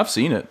long time. I've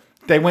seen it.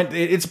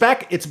 It's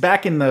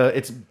back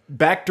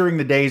during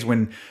the days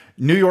when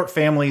New York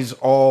families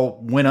all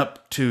went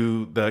up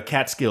to the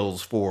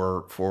Catskills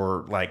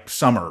for like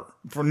summer,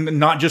 for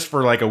not just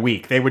for like a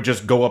week. They would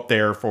just go up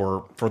there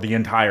for the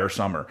entire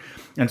summer.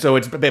 And so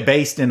it's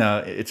based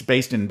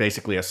in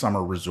basically a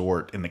summer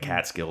resort in the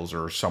Catskills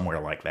or somewhere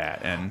like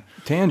that. And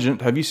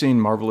Tangent, have you seen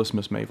Marvelous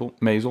Miss Maisel?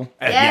 yeah,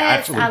 Yes,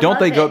 absolutely. I Don't love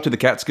they go it. up to the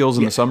Catskills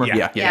in the summer?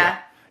 yeah.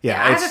 Yeah,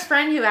 I have it's- a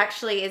friend who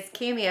actually is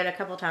cameoed a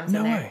couple times No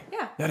in there. way.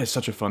 Yeah. That is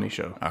such a funny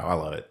show. Oh, I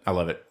love it. I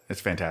love it. It's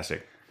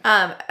fantastic.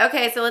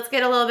 Okay, so let's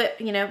get a little bit,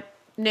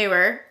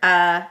 newer.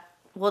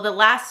 Well, the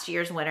last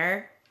year's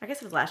winner, I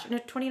guess it was last year, no,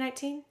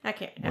 2019. I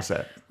can't. No. What's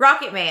that?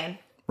 Rocket Man.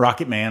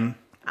 Rocket Man.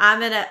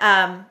 I'm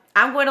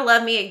going to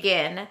love me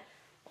again.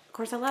 Of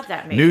course, I love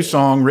that movie. New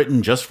song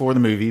written just for the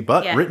movie,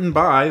 but Yeah. written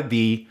by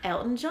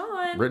Elton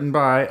John.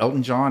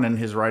 Elton John and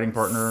his writing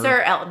partner.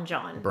 Sir Elton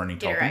John. Bernie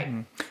Get it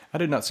Taupin. right. I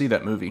did not see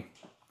that movie.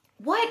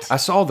 What? I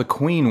saw the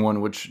Queen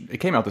one, which it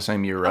came out the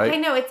same year, right? Okay,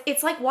 no,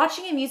 it's like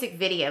watching a music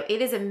video. It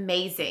is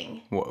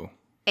amazing. Whoa.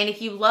 And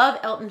if you love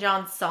Elton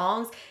John's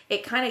songs,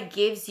 it kind of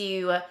gives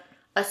you a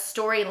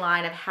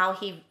storyline of how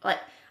he, like,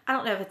 I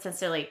don't know if it's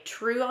necessarily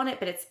true on it,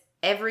 but it's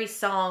every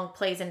song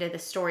plays into the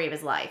story of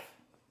his life.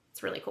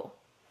 It's really cool.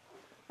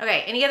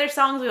 Okay, any other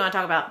songs we want to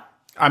talk about?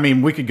 I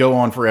mean, we could go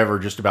on forever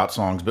just about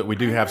songs, but we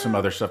do have some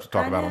other stuff to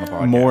talk about on the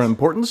podcast. More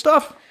important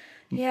stuff?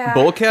 Yeah.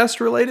 Bullcast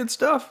related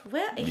stuff?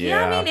 Well, yeah,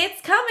 Yeah. I mean, it's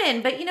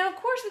coming, but of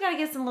course we got to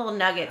get some little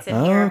nuggets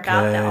in here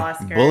about the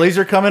Oscars. Bullies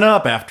are coming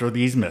up after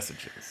these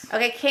messages.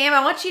 Okay, Cam,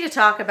 I want you to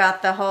talk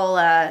about the whole,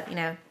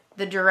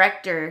 the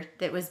director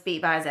that was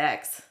beat by his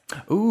ex.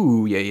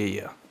 Ooh,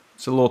 yeah.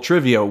 So a little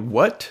trivia.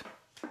 What?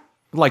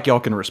 Like y'all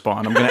can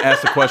respond. I'm going to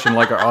ask the question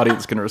like our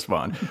audience can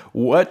respond.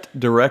 What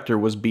director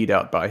was beat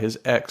out by his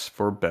ex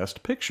for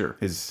Best Picture?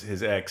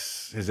 His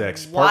ex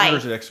partner,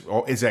 Wife.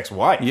 his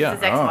ex-wife. Yeah.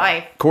 His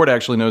ex-wife. Court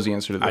actually knows the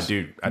answer to this. I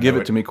do. I Give know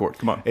it it. to me, Court.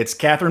 Come on. It's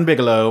Catherine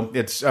Bigelow.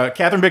 It's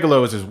Catherine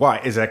Bigelow is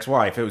his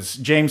ex-wife. It was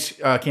James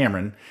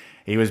Cameron.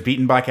 He was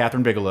beaten by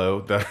Catherine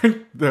Bigelow.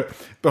 The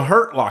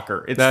Hurt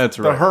Locker. It's That's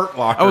right. The Hurt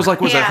Locker. I was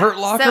like, was Yeah, it Hurt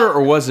Locker so-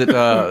 or was it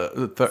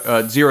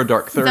Zero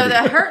Dark 30? So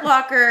the Hurt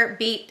Locker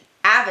beat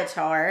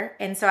Avatar,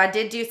 and so I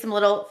did do some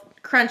little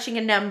crunching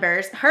of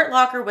numbers. Hurt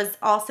Locker was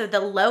also the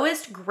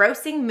lowest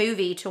grossing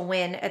movie to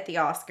win at the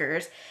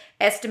Oscars,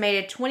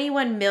 estimated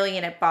 21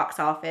 million at box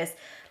office,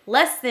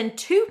 less than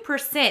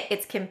 2%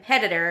 its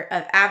competitor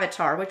of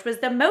Avatar, which was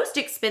the most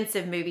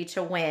expensive movie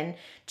to win,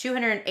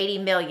 280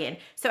 million.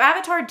 So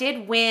Avatar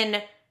did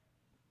win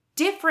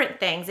different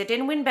things. It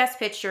didn't win Best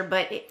Picture,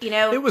 but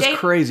It was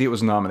crazy. It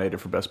was nominated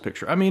for Best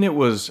Picture. I mean, it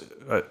was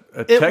a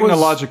was-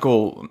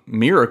 technological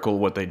miracle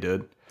what they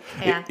did.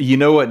 Yeah. You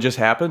know what just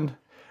happened?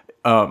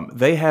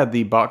 They had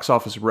the box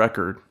office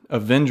record.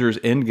 Avengers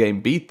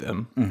Endgame beat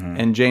them,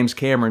 and James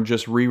Cameron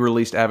just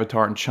re-released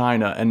Avatar in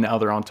China, and now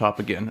they're on top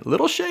again. A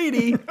little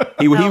shady.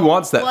 He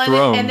wants that Well,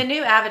 throne. and the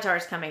new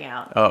Avatar's coming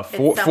out.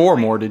 Four at some point.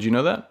 more. Did you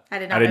know that? I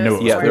did not I didn't know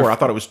it was Yeah, 4. I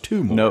thought it was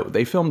 2 more. No,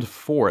 they filmed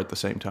 4 at the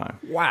same time.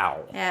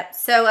 Wow. Yep.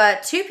 So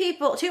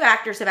two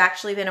actors have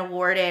actually been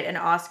awarded an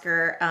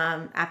Oscar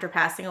after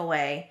passing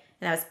away,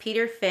 and that was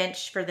Peter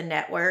Finch for The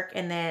Network,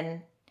 and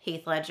then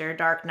Heath Ledger,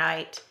 Dark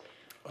Knight.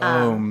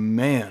 Oh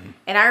man.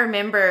 And I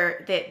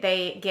remember that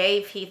they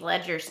gave Heath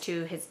Ledger's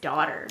to his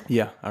daughter.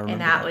 Yeah, I remember.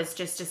 And that was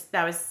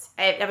that was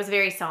a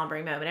very somber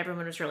moment.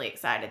 Everyone was really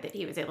excited that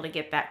he was able to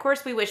get that. Of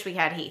course, we wish we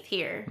had Heath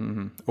here.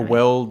 a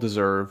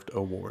well-deserved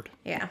award.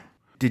 Yeah.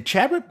 Did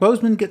Chadwick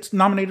Boseman get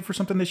nominated for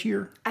something this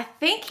year? I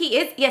think he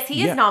is. Yes,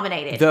 he is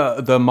nominated.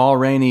 The Ma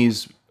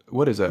Rainey's.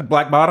 What is that?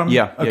 Black Bottom?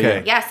 Yeah, yeah,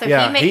 Okay. yeah, so he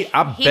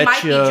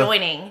might be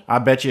joining. I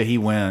bet you he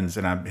wins,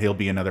 and he'll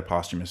be another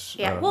posthumous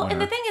Yeah. Well, winner.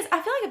 and the thing is,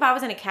 I feel like if I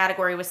was in a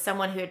category with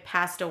someone who had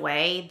passed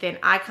away, then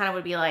I kind of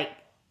would be like,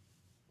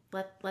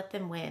 let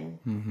them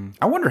win.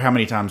 I wonder how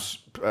many times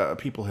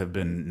people have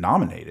been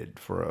nominated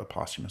for a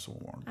posthumous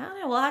award. I don't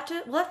know. We'll have to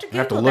Google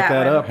have to look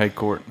that one. up. Hey,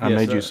 Court. I Yes,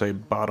 made you sir. say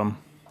bottom.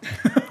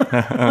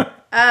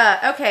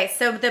 Okay,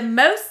 so the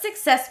most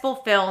successful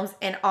films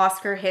in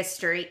Oscar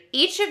history.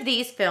 Each of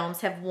these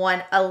films have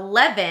won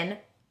 11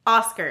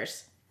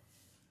 Oscars.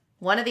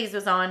 One of these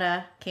was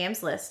on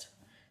Cam's list.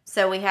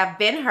 So we have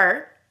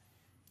Ben-Hur,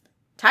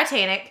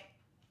 Titanic,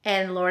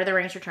 and Lord of the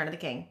Rings: Return of the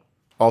King.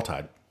 All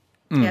tied.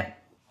 Yep.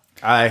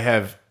 I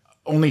have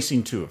only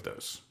seen 2 of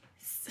those.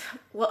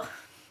 Well,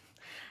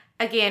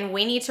 again,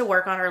 we need to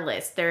work on our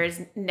list.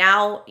 There's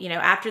now,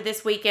 after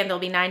this weekend, there'll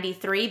be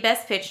 93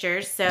 best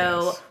pictures.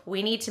 So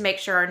we need to make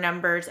sure our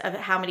numbers of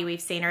how many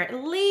we've seen are at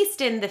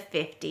least in the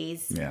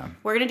 50s. Yeah.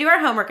 We're going to do our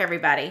homework,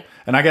 everybody.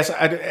 And I guess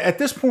at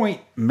this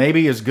point,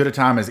 maybe as good a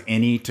time as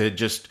any to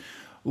just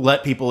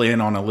let people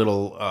in on a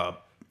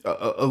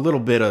little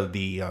bit of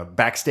the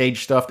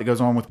backstage stuff that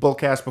goes on with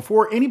Bullcast.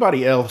 Before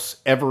anybody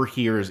else ever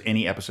hears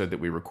any episode that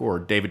we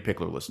record, David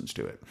Pickler listens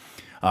to it,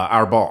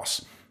 our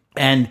boss.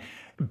 And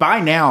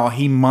by now,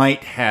 he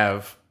might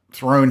have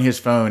thrown his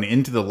phone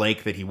into the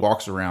lake that he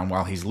walks around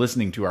while he's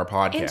listening to our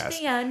podcast.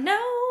 Into the unknown.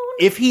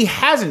 If he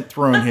hasn't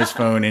thrown his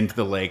phone into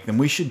the lake, then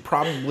we should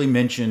probably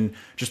mention,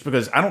 just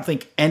because I don't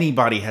think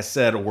anybody has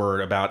said a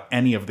word about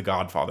any of the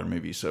Godfather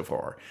movies so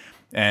far.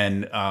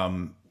 And,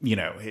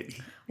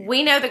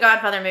 we know the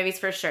Godfather movies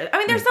for sure. I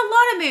mean, there's a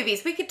lot of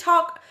movies. We could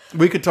talk for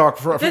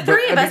the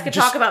three of us could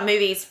talk about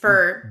movies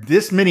for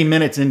this many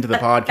minutes into the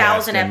podcast.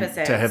 1,000 and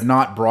episodes. To have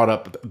not brought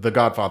up the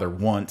Godfather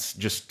once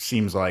just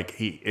seems like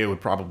it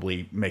would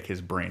probably make his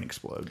brain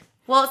explode.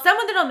 Well,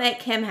 someone that'll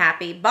make him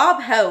happy.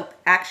 Bob Hope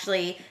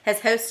actually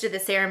has hosted the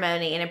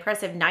ceremony an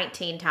impressive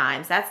 19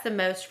 times. That's the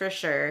most for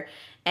sure.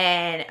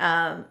 And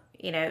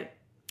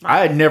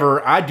I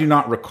do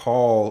not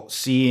recall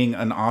seeing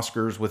an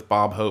Oscars with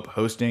Bob Hope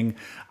hosting.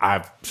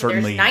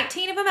 There's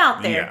 19 of them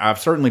out there. Yeah, I've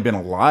certainly been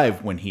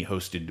alive when he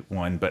hosted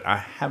one, but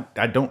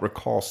I don't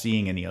recall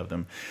seeing any of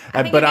them.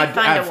 I think it'd be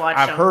fun to watch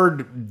I've them.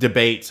 heard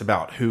debates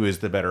about who is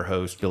the better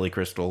host, Billy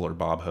Crystal or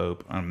Bob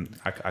Hope.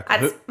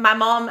 My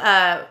mom,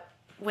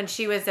 when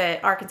she was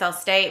at Arkansas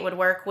State, would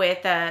work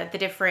with the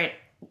different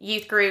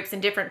youth groups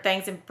and different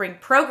things and bring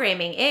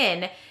programming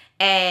in.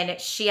 And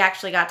she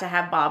actually got to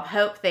have Bob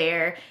Hope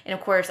there. And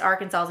of course,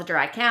 Arkansas is a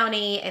dry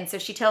county. And so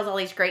she tells all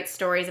these great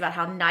stories about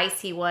how nice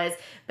he was,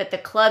 but the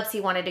clubs he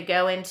wanted to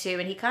go into.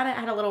 And he kind of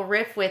had a little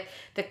riff with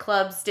the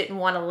clubs didn't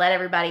want to let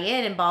everybody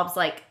in. And Bob's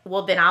like,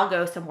 well, then I'll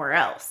go somewhere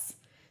else.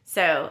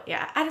 So,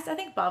 yeah, I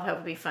think Bob Hope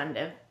would be fun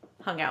to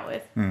hang out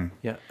with.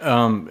 Yeah.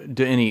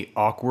 Do any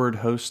awkward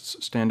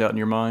hosts stand out in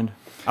your mind?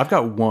 I've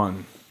got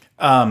one.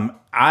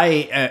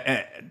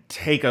 I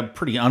take a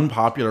pretty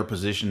unpopular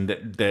position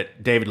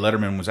that David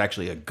Letterman was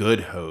actually a good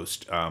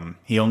host.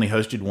 He only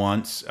hosted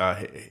once.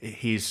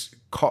 He's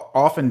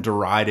often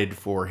derided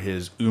for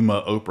his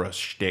Uma Oprah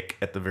shtick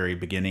at the very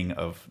beginning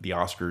of the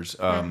Oscars,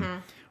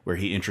 where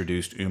he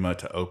introduced Uma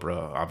to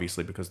Oprah,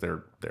 obviously because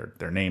their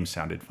names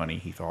sounded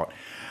funny.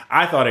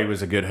 I thought he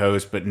was a good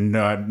host, but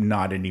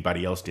not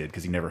anybody else did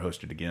because he never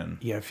hosted again.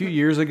 Yeah, a few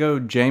years ago,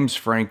 James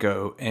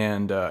Franco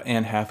and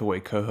Anne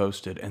Hathaway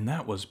co-hosted, and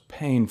that was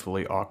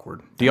painfully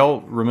awkward. Do y'all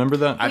remember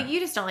that? Well,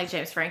 you just don't like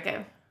James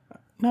Franco.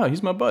 No,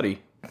 he's my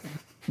buddy.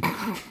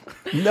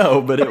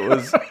 No, but it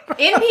was...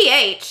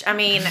 NPH. I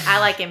mean, I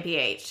like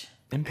NPH.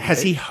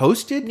 Has he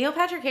hosted? Neil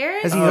Patrick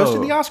Harris? Has he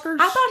hosted the Oscars?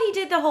 I thought he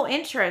did the whole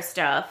intro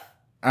stuff.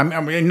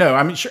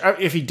 Sure.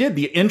 If he did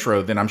the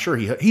intro, then I'm sure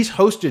he's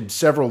hosted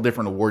several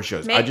different award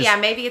shows.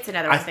 Maybe it's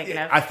another one I'm thinking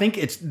of. I think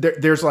it's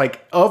there's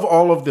like, of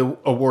all of the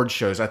award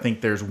shows, I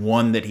think there's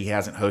one that he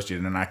hasn't hosted,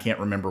 and I can't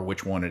remember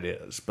which one it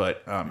is.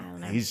 But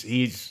he's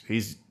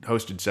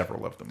hosted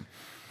several of them.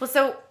 Well,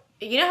 so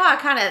you know how I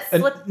kind of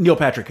slipped. Neil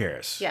Patrick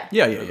Harris. Yeah.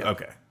 Yeah.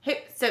 Okay.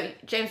 So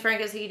James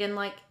Franco's who you didn't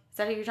like. Is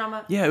that who you're talking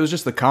about? Yeah, it was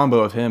just the combo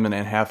of him and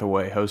Anne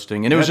Hathaway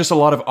hosting, and it was just a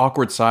lot of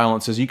awkward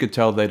silences. You could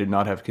tell they did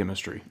not have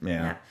chemistry.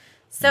 Yeah.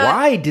 So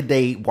why did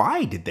they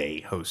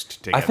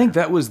host together? I think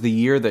that was the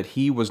year that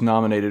he was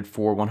nominated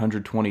for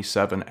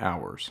 127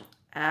 Hours.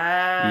 Oh.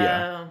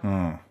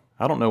 Yeah.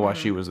 I don't know why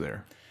she was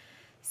there.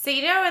 So,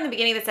 in the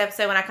beginning of this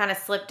episode when I kind of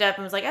slipped up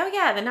and was like, oh,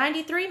 yeah, the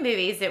 93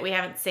 movies that we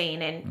haven't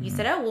seen. And you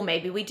said, oh, well,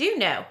 maybe we do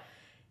know.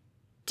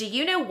 Do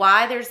you know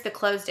why there's the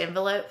closed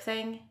envelope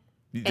thing?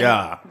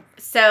 Yeah.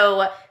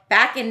 So,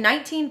 back in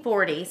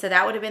 1940, so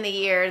that would have been the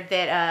year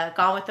that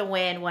Gone with the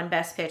Wind won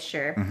Best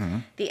Picture,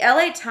 the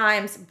LA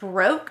Times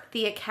broke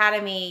the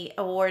Academy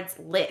Awards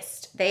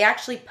list. They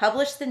actually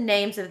published the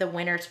names of the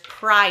winners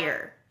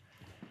prior.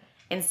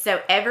 And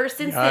so ever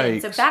since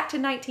then, so back to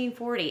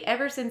 1940,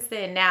 ever since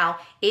then, now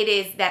it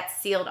is that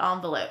sealed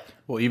envelope.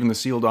 Well, even the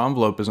sealed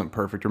envelope isn't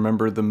perfect.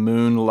 Remember the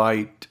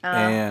Moonlight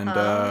and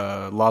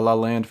La La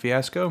Land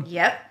fiasco?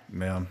 Yep.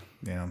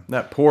 Yeah.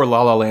 That poor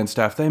La La Land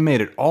staff, they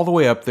made it all the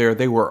way up there.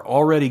 They were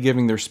already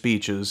giving their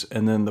speeches,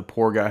 and then the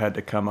poor guy had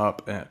to come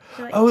up and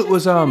like, it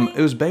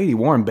was Beatty,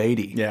 Warren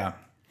Beatty. Yeah.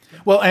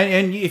 Well,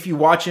 and if you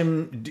watch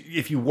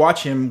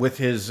him with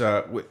his,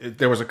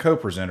 there was a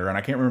co-presenter, and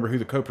I can't remember who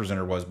the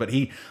co-presenter was, but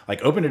he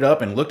opened it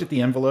up and looked at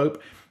the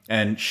envelope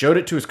and showed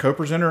it to his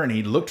co-presenter, and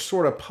he looked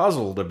sort of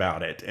puzzled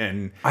about it.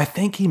 And I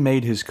think he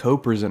made his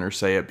co-presenter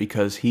say it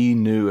because he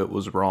knew it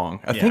was wrong.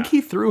 I think he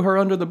threw her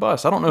under the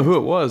bus. I don't know who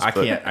it was. I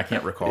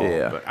can't recall.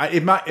 Yeah. But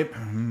it might. I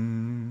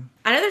know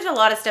there's a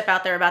lot of stuff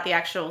out there about the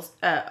actual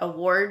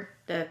award,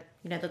 the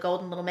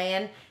Golden Little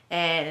Man.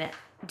 And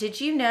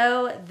did you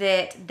know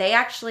that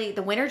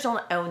the winners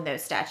don't own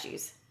those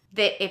statues?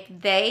 That if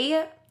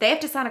they have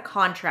to sign a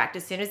contract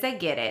as soon as they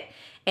get it,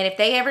 and if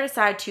they ever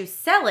decide to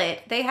sell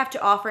it, they have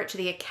to offer it to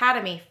the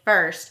Academy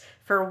first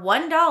for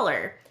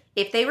 $1.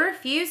 If they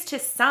refuse to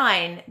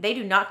sign, they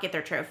do not get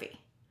their trophy.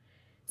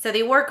 So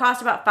the award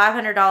costs about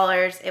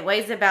 $500. It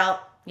weighs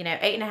about,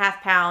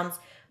 8.5 pounds,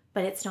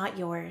 but it's not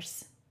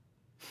yours.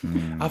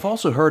 I've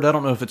also heard, I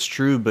don't know if it's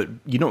true, but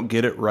you don't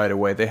get it right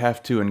away. They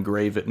have to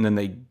engrave it, and then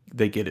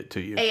they get it to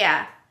you.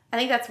 Yeah. I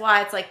think that's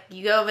why it's like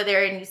you go over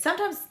there and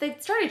sometimes they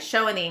started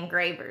showing the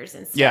engravers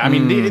and stuff. Yeah, I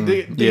mean,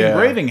 the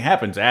engraving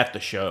happens at the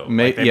show.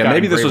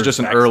 Maybe this was just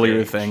an earlier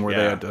backstage. thing where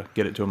they had to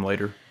get it to them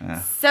later.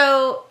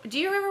 So, do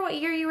you remember what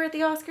year you were at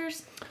the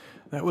Oscars?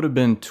 That would have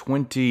been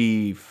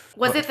 20.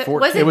 Was it?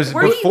 It was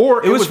were you-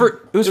 before. It was for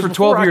 12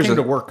 before I years came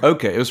of to work.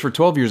 Okay, it was for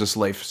 12 years a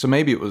slave. So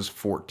maybe it was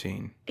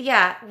 14.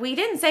 Yeah, we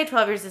didn't say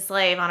 12 Years a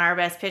Slave on our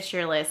Best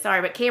Picture list. Sorry,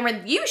 but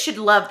Cameron, you should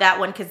love that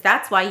one because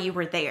that's why you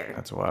were there.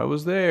 That's why I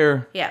was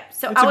there. Yeah,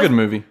 so It's a good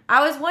movie.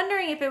 I was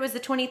wondering if it was the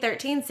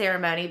 2013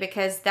 ceremony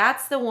because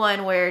that's the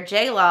one where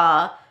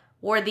J-Law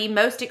wore the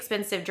most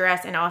expensive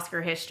dress in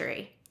Oscar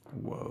history.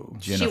 Whoa.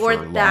 Jennifer She wore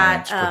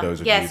that. Lawrence, for those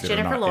of yes, you that are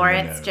Jennifer not in the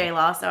Lawrence, know.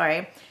 J-Law.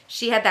 Sorry,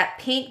 she had that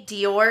pink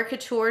Dior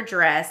couture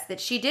dress that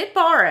she did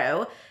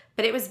borrow,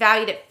 but it was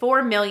valued at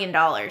 $4 million.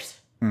 $4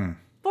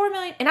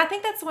 million, and I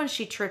think that's the one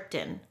she tripped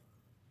in.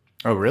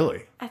 Oh,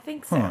 really? I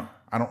think so. Huh.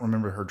 I don't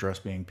remember her dress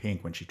being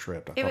pink when she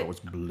tripped. I thought it was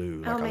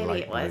blue, like a maybe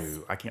light it was.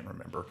 blue. I can't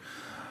remember.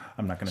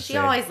 I'm not going to say. She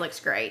always looks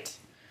great.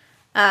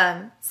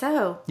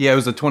 So. Yeah, it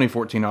was the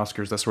 2014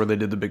 Oscars. That's where they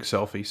did the big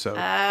selfie. So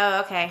Oh,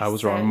 okay. I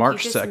was So wrong.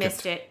 March you 2nd.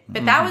 missed it.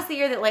 But that was the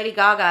year that Lady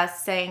Gaga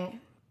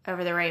sang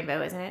Over the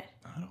Rainbow, isn't it?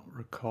 I don't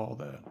recall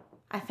that.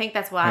 I think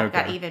that's why I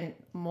got Okay. even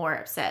more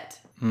upset.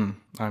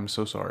 I'm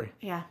so sorry.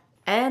 Yeah.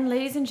 And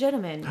ladies and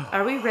gentlemen,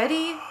 are we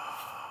ready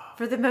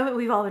for the moment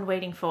we've all been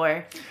waiting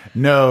for?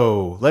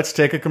 No, let's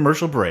take a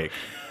commercial break.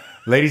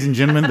 Ladies and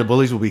gentlemen, the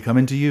bullies will be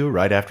coming to you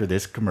right after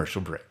this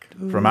commercial break.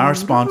 From our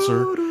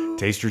sponsor,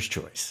 Taster's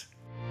Choice.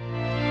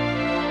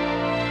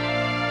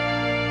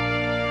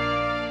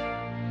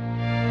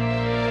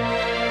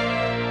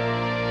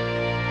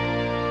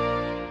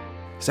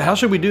 So how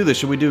should we do this?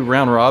 Should we do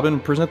round robin,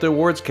 present the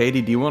awards?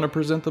 Katie, do you want to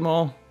present them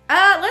all?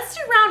 Let's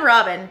do round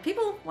robin.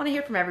 People want to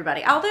hear from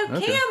everybody. Although,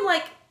 Okay.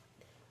 Cam,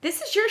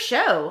 this is your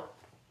show.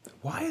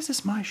 Why is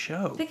this my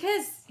show?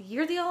 Because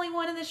you're the only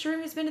one in this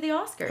room who's been to the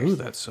Oscars. Ooh,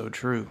 that's so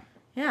true.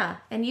 Yeah,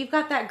 and you've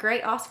got that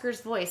great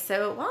Oscars voice.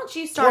 So why don't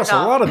you start Plus,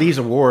 off? a lot of these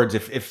awards,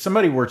 if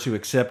somebody were to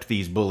accept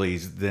these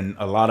bullies, then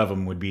a lot of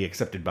them would be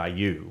accepted by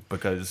you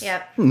because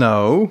Yep.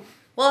 No.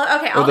 Well,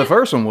 okay. Well, the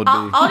first one would be.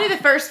 I'll do the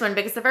first one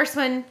because the first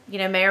one,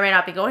 may or may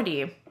not be going to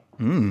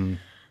you.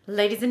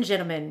 Ladies and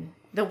gentlemen,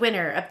 the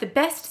winner of the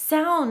best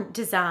sound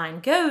design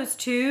goes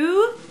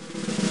to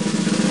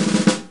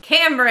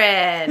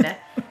Cameron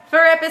for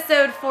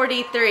episode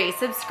 43,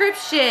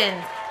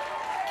 subscriptions,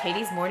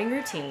 Katie's morning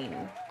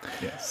routine.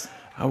 yes.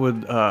 I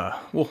would,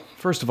 well,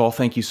 first of all,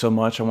 thank you so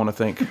much. I want to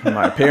thank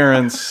my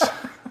parents.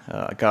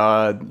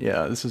 God,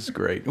 yeah, this is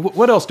great.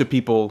 What else do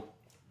people...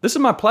 This is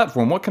my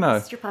platform. What can I...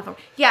 It's your platform.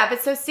 Yeah,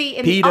 but so see,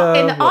 in PETA,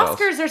 the what else?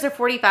 Oscars, there's a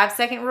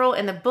 45-second rule.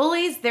 In the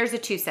Bullies, there's a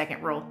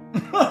 2-second rule.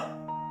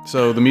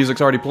 So the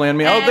music's already playing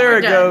me. Oh, And there we're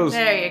it done. goes.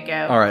 There you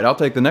go. All right, I'll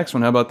take the next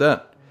one. How about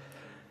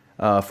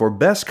that? For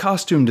best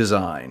costume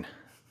design.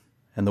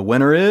 And the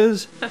winner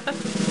is...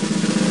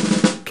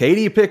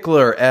 Katie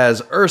Pickler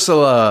as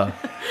Ursula.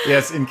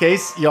 Yes, in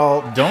case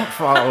y'all don't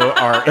follow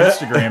our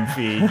Instagram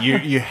feed,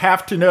 you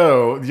have to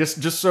know,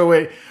 just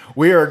so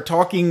we are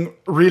talking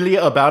really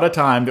about a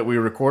time that we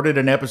recorded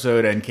an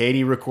episode and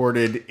Katie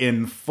recorded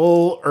in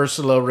full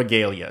Ursula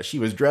regalia. She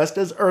was dressed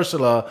as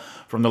Ursula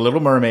from The Little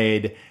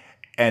Mermaid,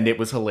 and it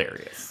was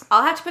hilarious.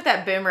 I'll have to put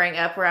that boomerang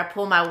up where I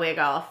pull my wig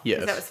off. 'Cause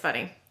Yes. that was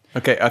funny.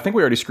 Okay, I think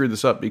we already screwed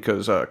this up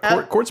because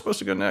Court's supposed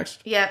to go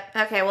next. Yep.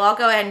 Okay. Well, I'll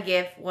go ahead and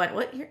give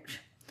what you're.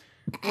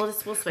 We'll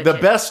switch The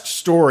it. best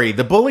story,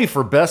 the bully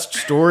for best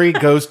story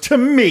goes to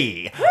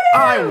me.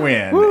 I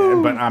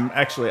win. But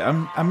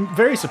I'm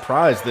very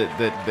surprised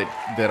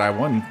that I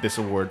won this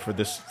award for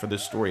this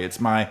story. It's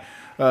my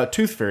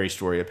Tooth Fairy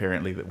story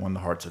apparently that won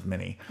the hearts of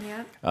many.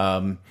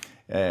 Yep.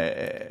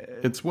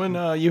 It's when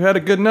you had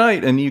a good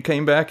night and you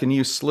came back and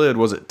you slid,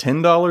 was it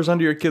 $10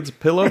 under your kid's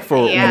pillow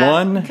for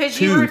one because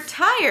you were tooth?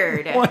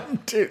 tired. One,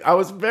 two. I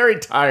was very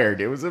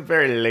tired. It was a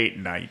very late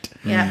night.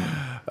 Yeah.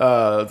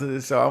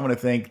 So I want to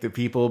thank the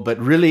people, but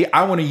really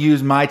I want to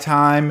use my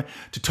time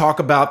to talk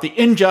about the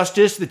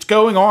injustice that's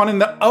going on in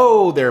the...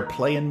 Oh, they're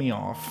playing me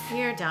off.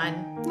 You're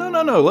done.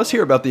 No. Let's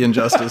hear about the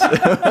injustice. And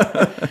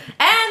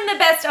the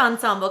best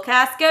ensemble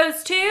cast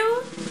goes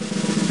to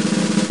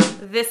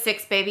the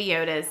 6 Baby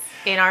Yodas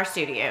in our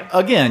studio.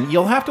 Again,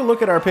 you'll have to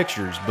look at our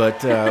pictures,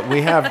 but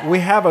we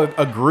have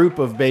a group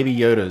of Baby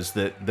Yodas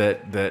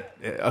that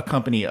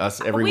accompany us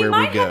everywhere We we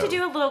might go. have to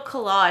do a little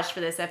collage for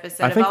this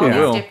episode I think of all we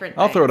these will. different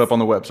I'll throw it things. up on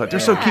the website.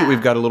 They're so cute.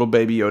 We've got a little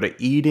baby Yoda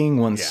eating,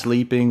 one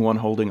sleeping, one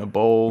holding a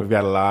bowl. We've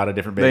got a lot of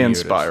different Baby They Yodas.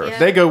 inspire us. Yeah.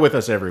 They go with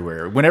us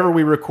everywhere. Whenever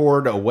we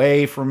record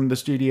away from the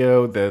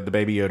studio, the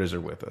Baby Yodas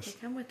are with us.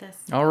 Come with us.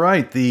 All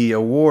right, the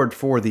award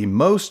for the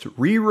most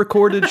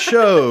re-recorded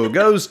show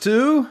goes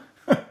to,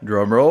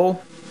 drum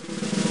roll,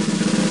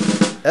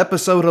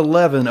 episode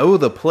 11, Oh,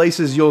 the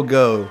Places You'll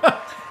Go.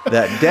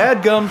 That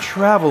dadgum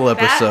travel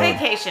That episode.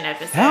 vacation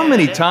episode. How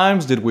many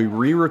times did we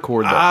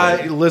re-record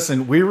that thing?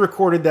 Listen, we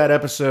recorded that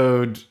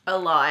episode A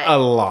lot. a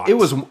lot. It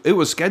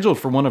was scheduled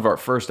for one of our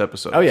first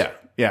episodes. Oh yeah,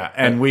 yeah,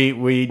 and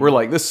we're We're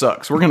like, this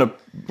sucks. We're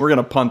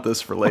gonna punt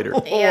this for later.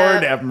 Lord Yeah.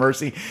 have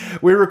mercy.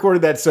 We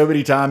recorded that so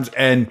many times,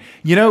 and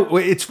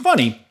it's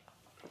funny.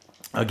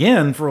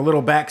 Again, for a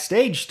little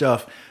backstage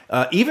stuff,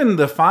 even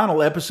the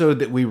final episode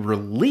that we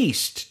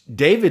released,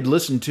 David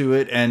listened to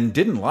it and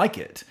didn't like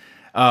it.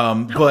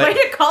 But Way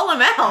to call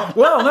him out.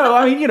 well, no,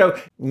 I mean,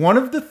 one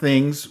of the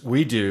things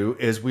we do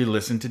is we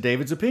listen to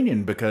David's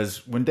opinion,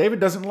 because when David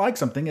doesn't like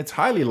something, it's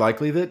highly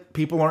likely that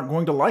people aren't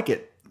going to like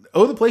it.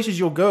 Oh, the Places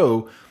You'll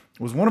Go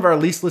was one of our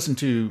least listened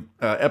to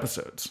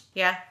episodes.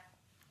 Yeah.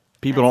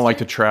 People don't like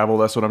to travel.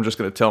 That's what I'm just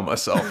gonna tell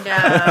myself.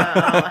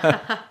 No.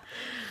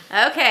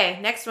 Okay,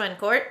 next one,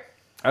 Court.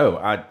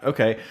 Oh,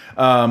 okay.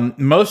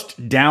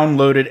 Most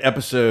downloaded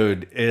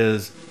episode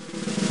is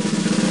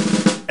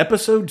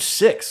episode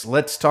 6.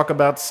 Let's talk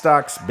about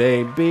stocks,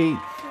 baby.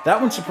 That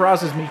one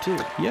surprises me too.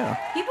 Yeah.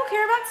 People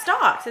care about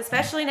stocks,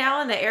 especially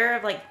now in the era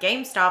of like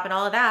GameStop and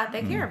all of that.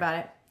 They care about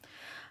it.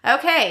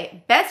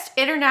 Okay, best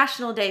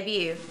international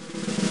debut.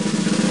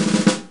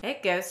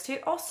 It goes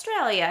to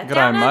Australia. Good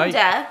Down eye, mate.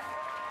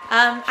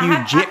 under.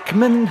 Hugh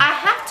Jackman. I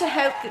have to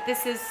hope that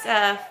this is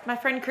my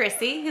friend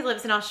Chrissy, who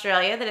lives in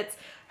Australia, that it's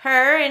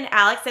her and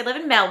Alex. They live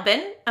in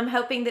Melbourne. I'm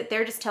hoping that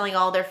they're just telling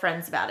all their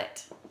friends about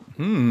it.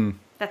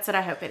 That's what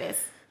I hope it is.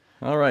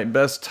 All right,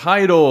 best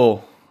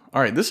title.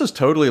 All right, this is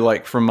totally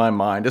like from my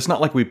mind. It's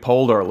not like we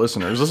polled our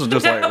listeners. This is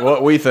just like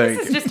what we think.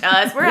 This is just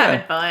us. We're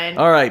having fun.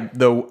 All right,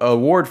 the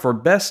award for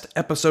best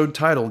episode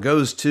title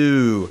goes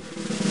to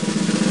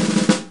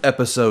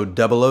episode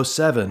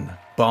 007,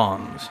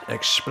 Bonds.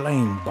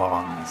 Explain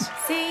Bonds.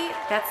 See,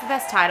 that's the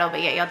best title,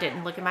 but yet y'all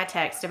didn't look at my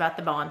text about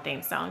the Bond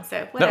theme song,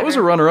 so whatever. That was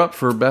a runner-up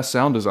for best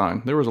sound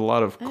design. There was a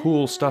lot of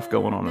cool stuff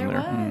going on in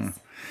there.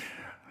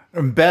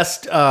 was.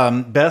 Best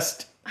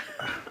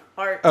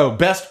Art.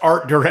 best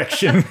art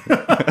direction.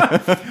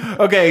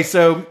 Okay,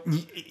 so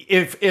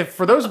if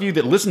for those of you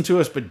that listen to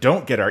us but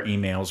don't get our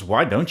emails,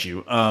 why don't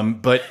you?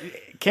 But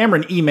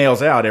Cameron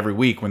emails out every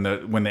week when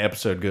the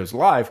episode goes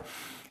live,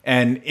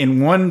 and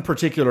in one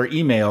particular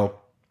email,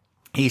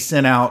 he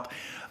sent out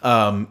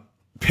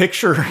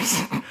pictures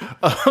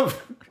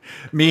of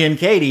me and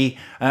Katie.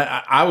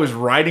 I was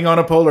riding on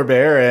a polar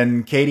bear,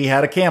 and Katie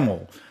had a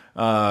camel.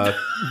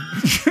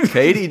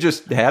 Katie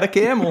just had a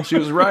camel. She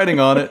was riding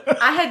on it.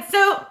 I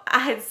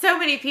had so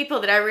many people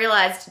that I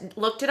realized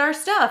looked at our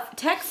stuff,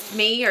 text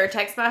me or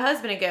text my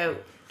husband and go,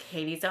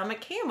 Katie's on a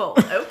camel.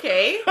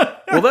 Okay.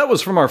 Well, that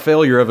was from our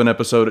failure of an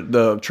episode,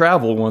 the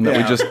travel one that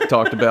we just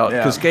talked about.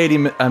 Because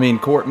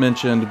Court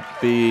mentioned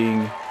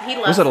being... He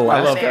loves Was it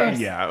Alaska? polar bears.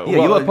 Yeah, Yeah,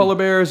 you love polar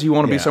bears. You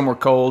want to be yeah. somewhere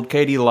cold.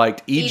 Katie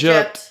liked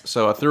Egypt,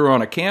 so I threw her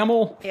on a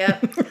camel.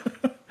 Yep.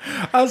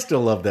 I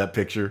still love that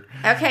picture.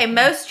 Okay,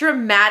 most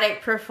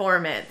dramatic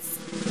performance.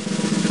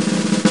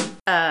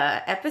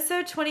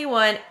 Episode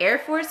 21, Air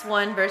Force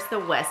One versus the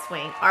West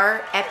Wing.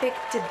 Our epic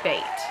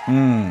debate.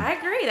 I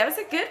agree. That was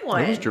a good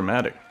one. It was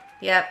dramatic.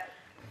 Yep.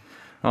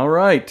 All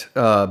right,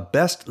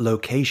 best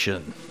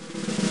location.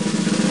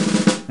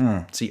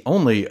 It's the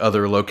only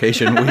other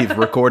location we've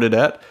recorded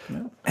at.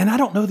 And I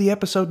don't know the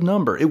episode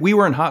number. We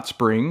were in Hot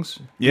Springs.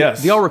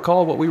 Yes. Do y'all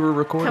recall what we were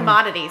recording?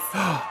 Commodities.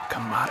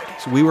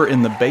 Commodities. We were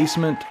in the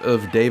basement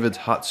of David's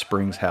Hot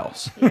Springs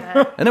house.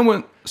 And it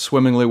went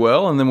swimmingly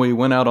well, and then we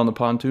went out on the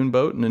pontoon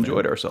boat and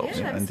enjoyed ourselves.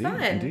 Yeah, it was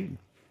fun. Indeed.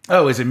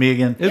 Oh, is it me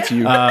again? It's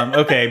you.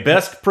 Okay,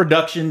 best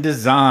production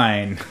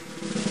design.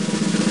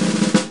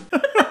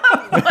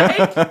 We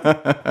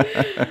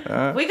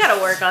got to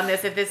work on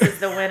this if this is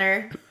the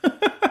winner.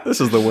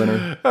 This is the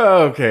winner.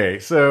 Okay,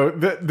 so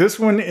this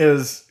one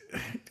is...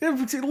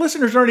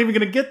 Listeners aren't even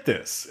going to get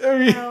this. I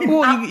mean,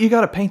 Well, you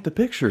got to paint the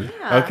picture.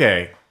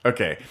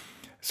 Okay.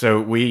 So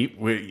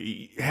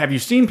we have you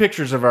seen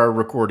pictures of our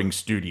recording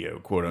studio,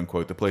 quote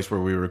unquote, the place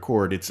where we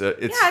record? It's Yeah,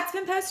 it's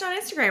been posted on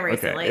Instagram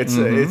recently.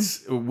 Okay,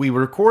 it's we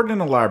record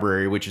in a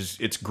library, which is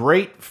it's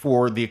great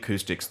for the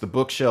acoustics. The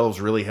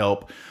bookshelves really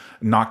help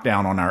knock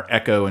down on our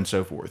echo and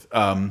so forth.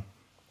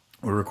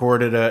 We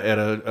recorded at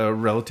a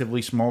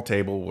relatively small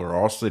table. We're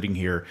all sitting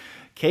here.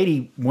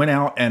 Katie went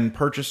out and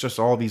purchased us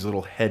all these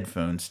little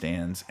headphone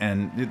stands,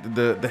 and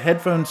the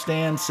headphone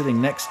stand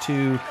sitting next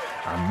to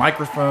our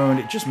microphone,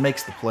 it just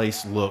makes the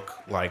place look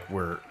like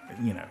we're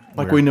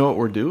We know what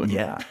we're doing.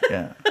 yeah.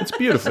 It's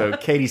beautiful. So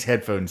Katie's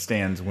headphone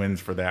stands wins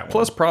for that one.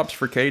 Plus, props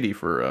for Katie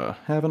for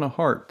having a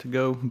heart to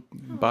go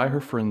buy her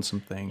friends some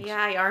things.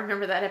 Yeah, y'all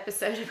remember that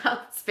episode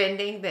about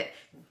spending that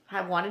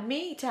I wanted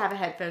me to have a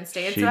headphone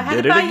stand, She so I had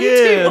did to it buy you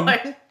two again.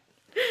 one.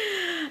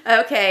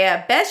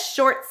 Okay, best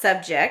short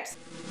subject.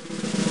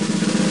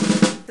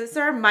 This is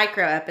our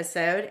micro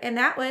episode, and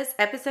that was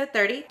episode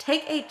 30.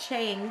 Take a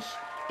change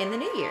in the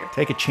new year.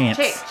 Take a chance.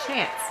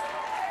 Chance.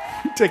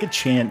 Take a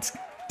chance.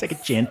 Take a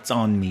chance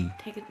on me.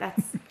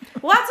 That's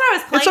Well, that's what I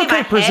was playing It's in okay.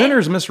 my head.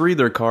 Presenters misread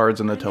their cards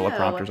in the No.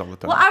 teleprompters all the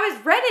time. Well, I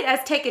was read it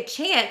as take a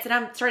chance, and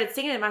I started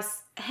singing it in my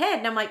head,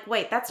 and I'm like,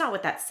 wait, that's not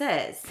what that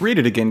says. Read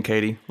it again,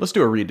 Katie. Let's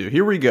do a redo.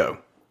 Here we go.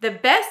 The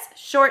best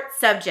short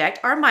subject,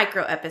 our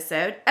micro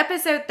episode,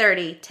 episode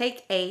 30,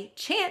 take a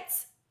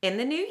chance in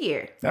the new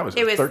year. That was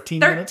 13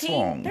 minutes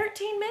long.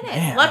 13 minutes.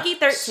 Man, Lucky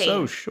 13.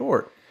 So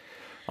short.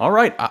 All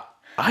right.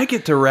 I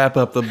get to wrap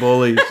up the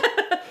bullies.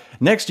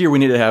 Next year, we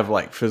need to have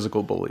like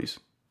physical bullies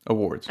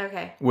awards.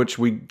 Okay. Which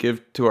we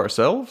give to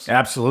ourselves.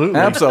 Absolutely.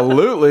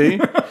 Absolutely.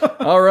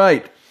 All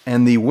right.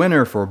 And the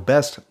winner for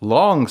best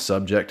long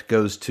subject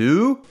goes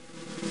to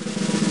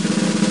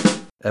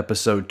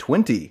episode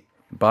 20,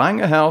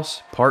 Buying a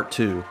House Part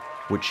 2,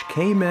 which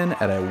came in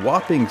at a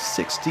whopping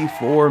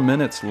 64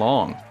 minutes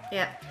long.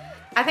 Yeah.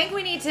 I think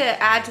we need to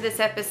add to this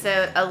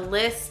episode a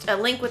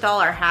link with all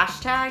our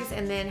hashtags,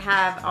 and then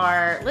have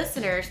our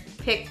listeners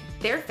pick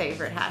their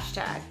favorite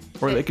hashtag.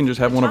 Or they can just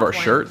have one of our top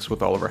one. shirts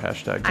with all of our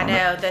hashtags I on it.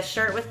 know, the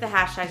shirt with the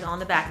hashtags on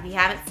the back. If you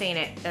haven't seen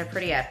it, they're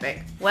pretty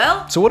epic.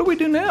 Well, So what do we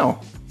do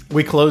now?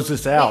 We close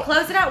this we out.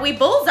 close it out. We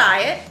bullseye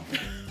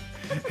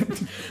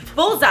it.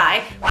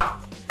 Bullseye.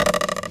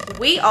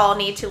 We all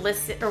need to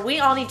listen, or we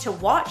all need to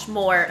watch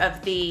more of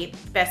the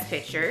best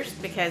pictures,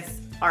 because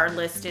our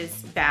list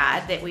is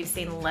bad that we've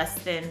seen less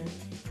than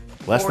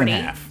Less 40.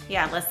 than half.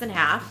 Yeah, less than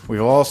half.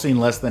 We've all seen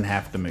less than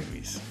half the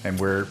movies, and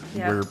we're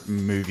Yeah.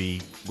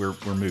 movie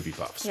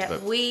buffs. Yeah,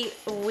 but we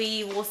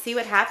will see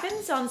what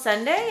happens on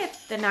Sunday at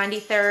the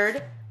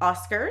 93rd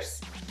Oscars.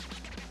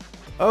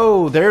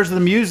 oh, there's the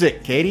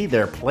music, Katie.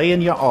 They're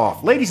playing you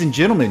off. Ladies and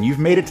gentlemen, you've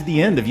made it to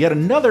the end of yet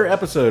another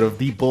episode of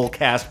the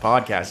Bullcast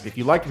podcast. If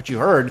you liked what you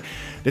heard,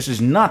 this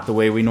is not the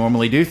way we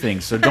normally do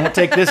things, so don't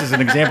take this as an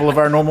example of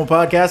our normal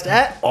podcast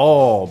at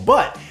all.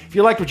 But if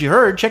you liked what you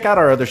heard, check out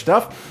our other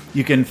stuff.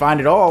 You can find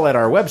it all at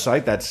our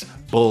website. That's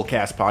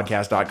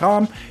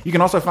bullcastpodcast.com. You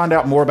can also find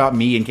out more about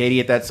me and Katie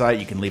at that site.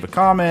 You can leave a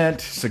comment,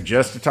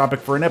 suggest a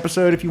topic for an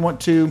episode if you want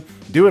to.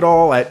 Do it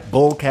all at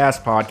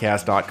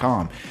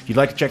bullcastpodcast.com. If you'd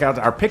like to check out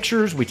our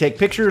pictures, we take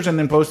pictures and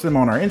then post them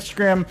on our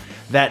Instagram.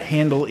 That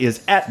handle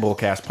is at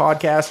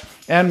bullcastpodcast.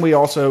 And we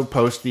also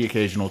post the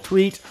occasional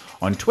tweet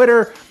on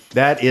Twitter.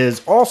 That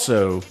is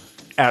also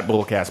at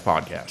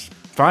bullcastpodcast.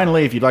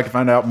 Finally, if you'd like to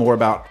find out more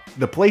about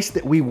the place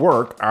that we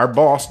work, our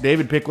boss,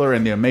 David Pickler,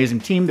 and the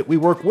amazing team that we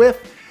work with,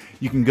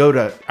 you can go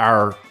to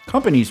our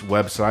company's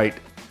website.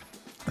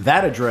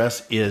 That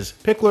address is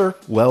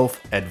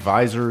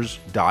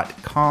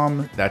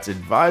picklerwealthadvisors.com. That's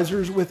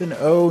advisors with an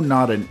O,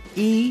 not an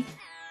E.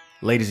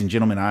 Ladies and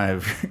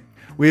gentlemen,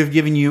 we have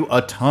given you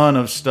a ton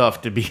of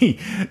stuff to be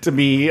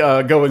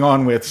going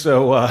on with.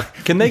 So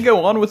Can they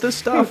go on with this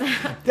stuff?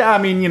 I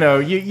mean,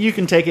 you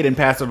can take it and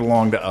pass it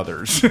along to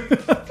others.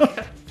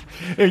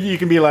 You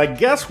can be like,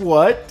 guess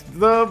what?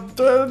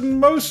 The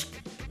most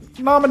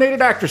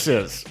nominated actress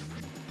is.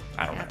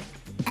 I don't know.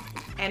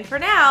 And for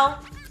now,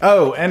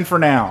 Oh, and for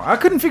now. I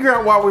couldn't figure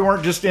out why we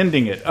weren't just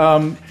ending it.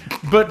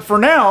 But for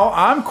now,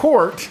 I'm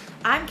Court.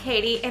 I'm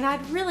Katie, and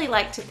I'd really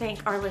like to thank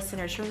our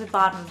listeners from the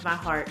bottom of my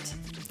heart.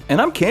 And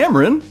I'm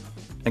Cameron.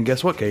 And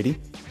guess what, Katie?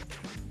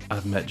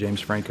 I've met James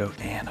Franco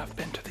and I've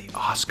been to the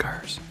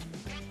Oscars.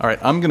 All right,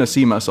 I'm going to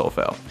see myself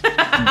out.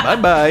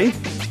 Bye-bye.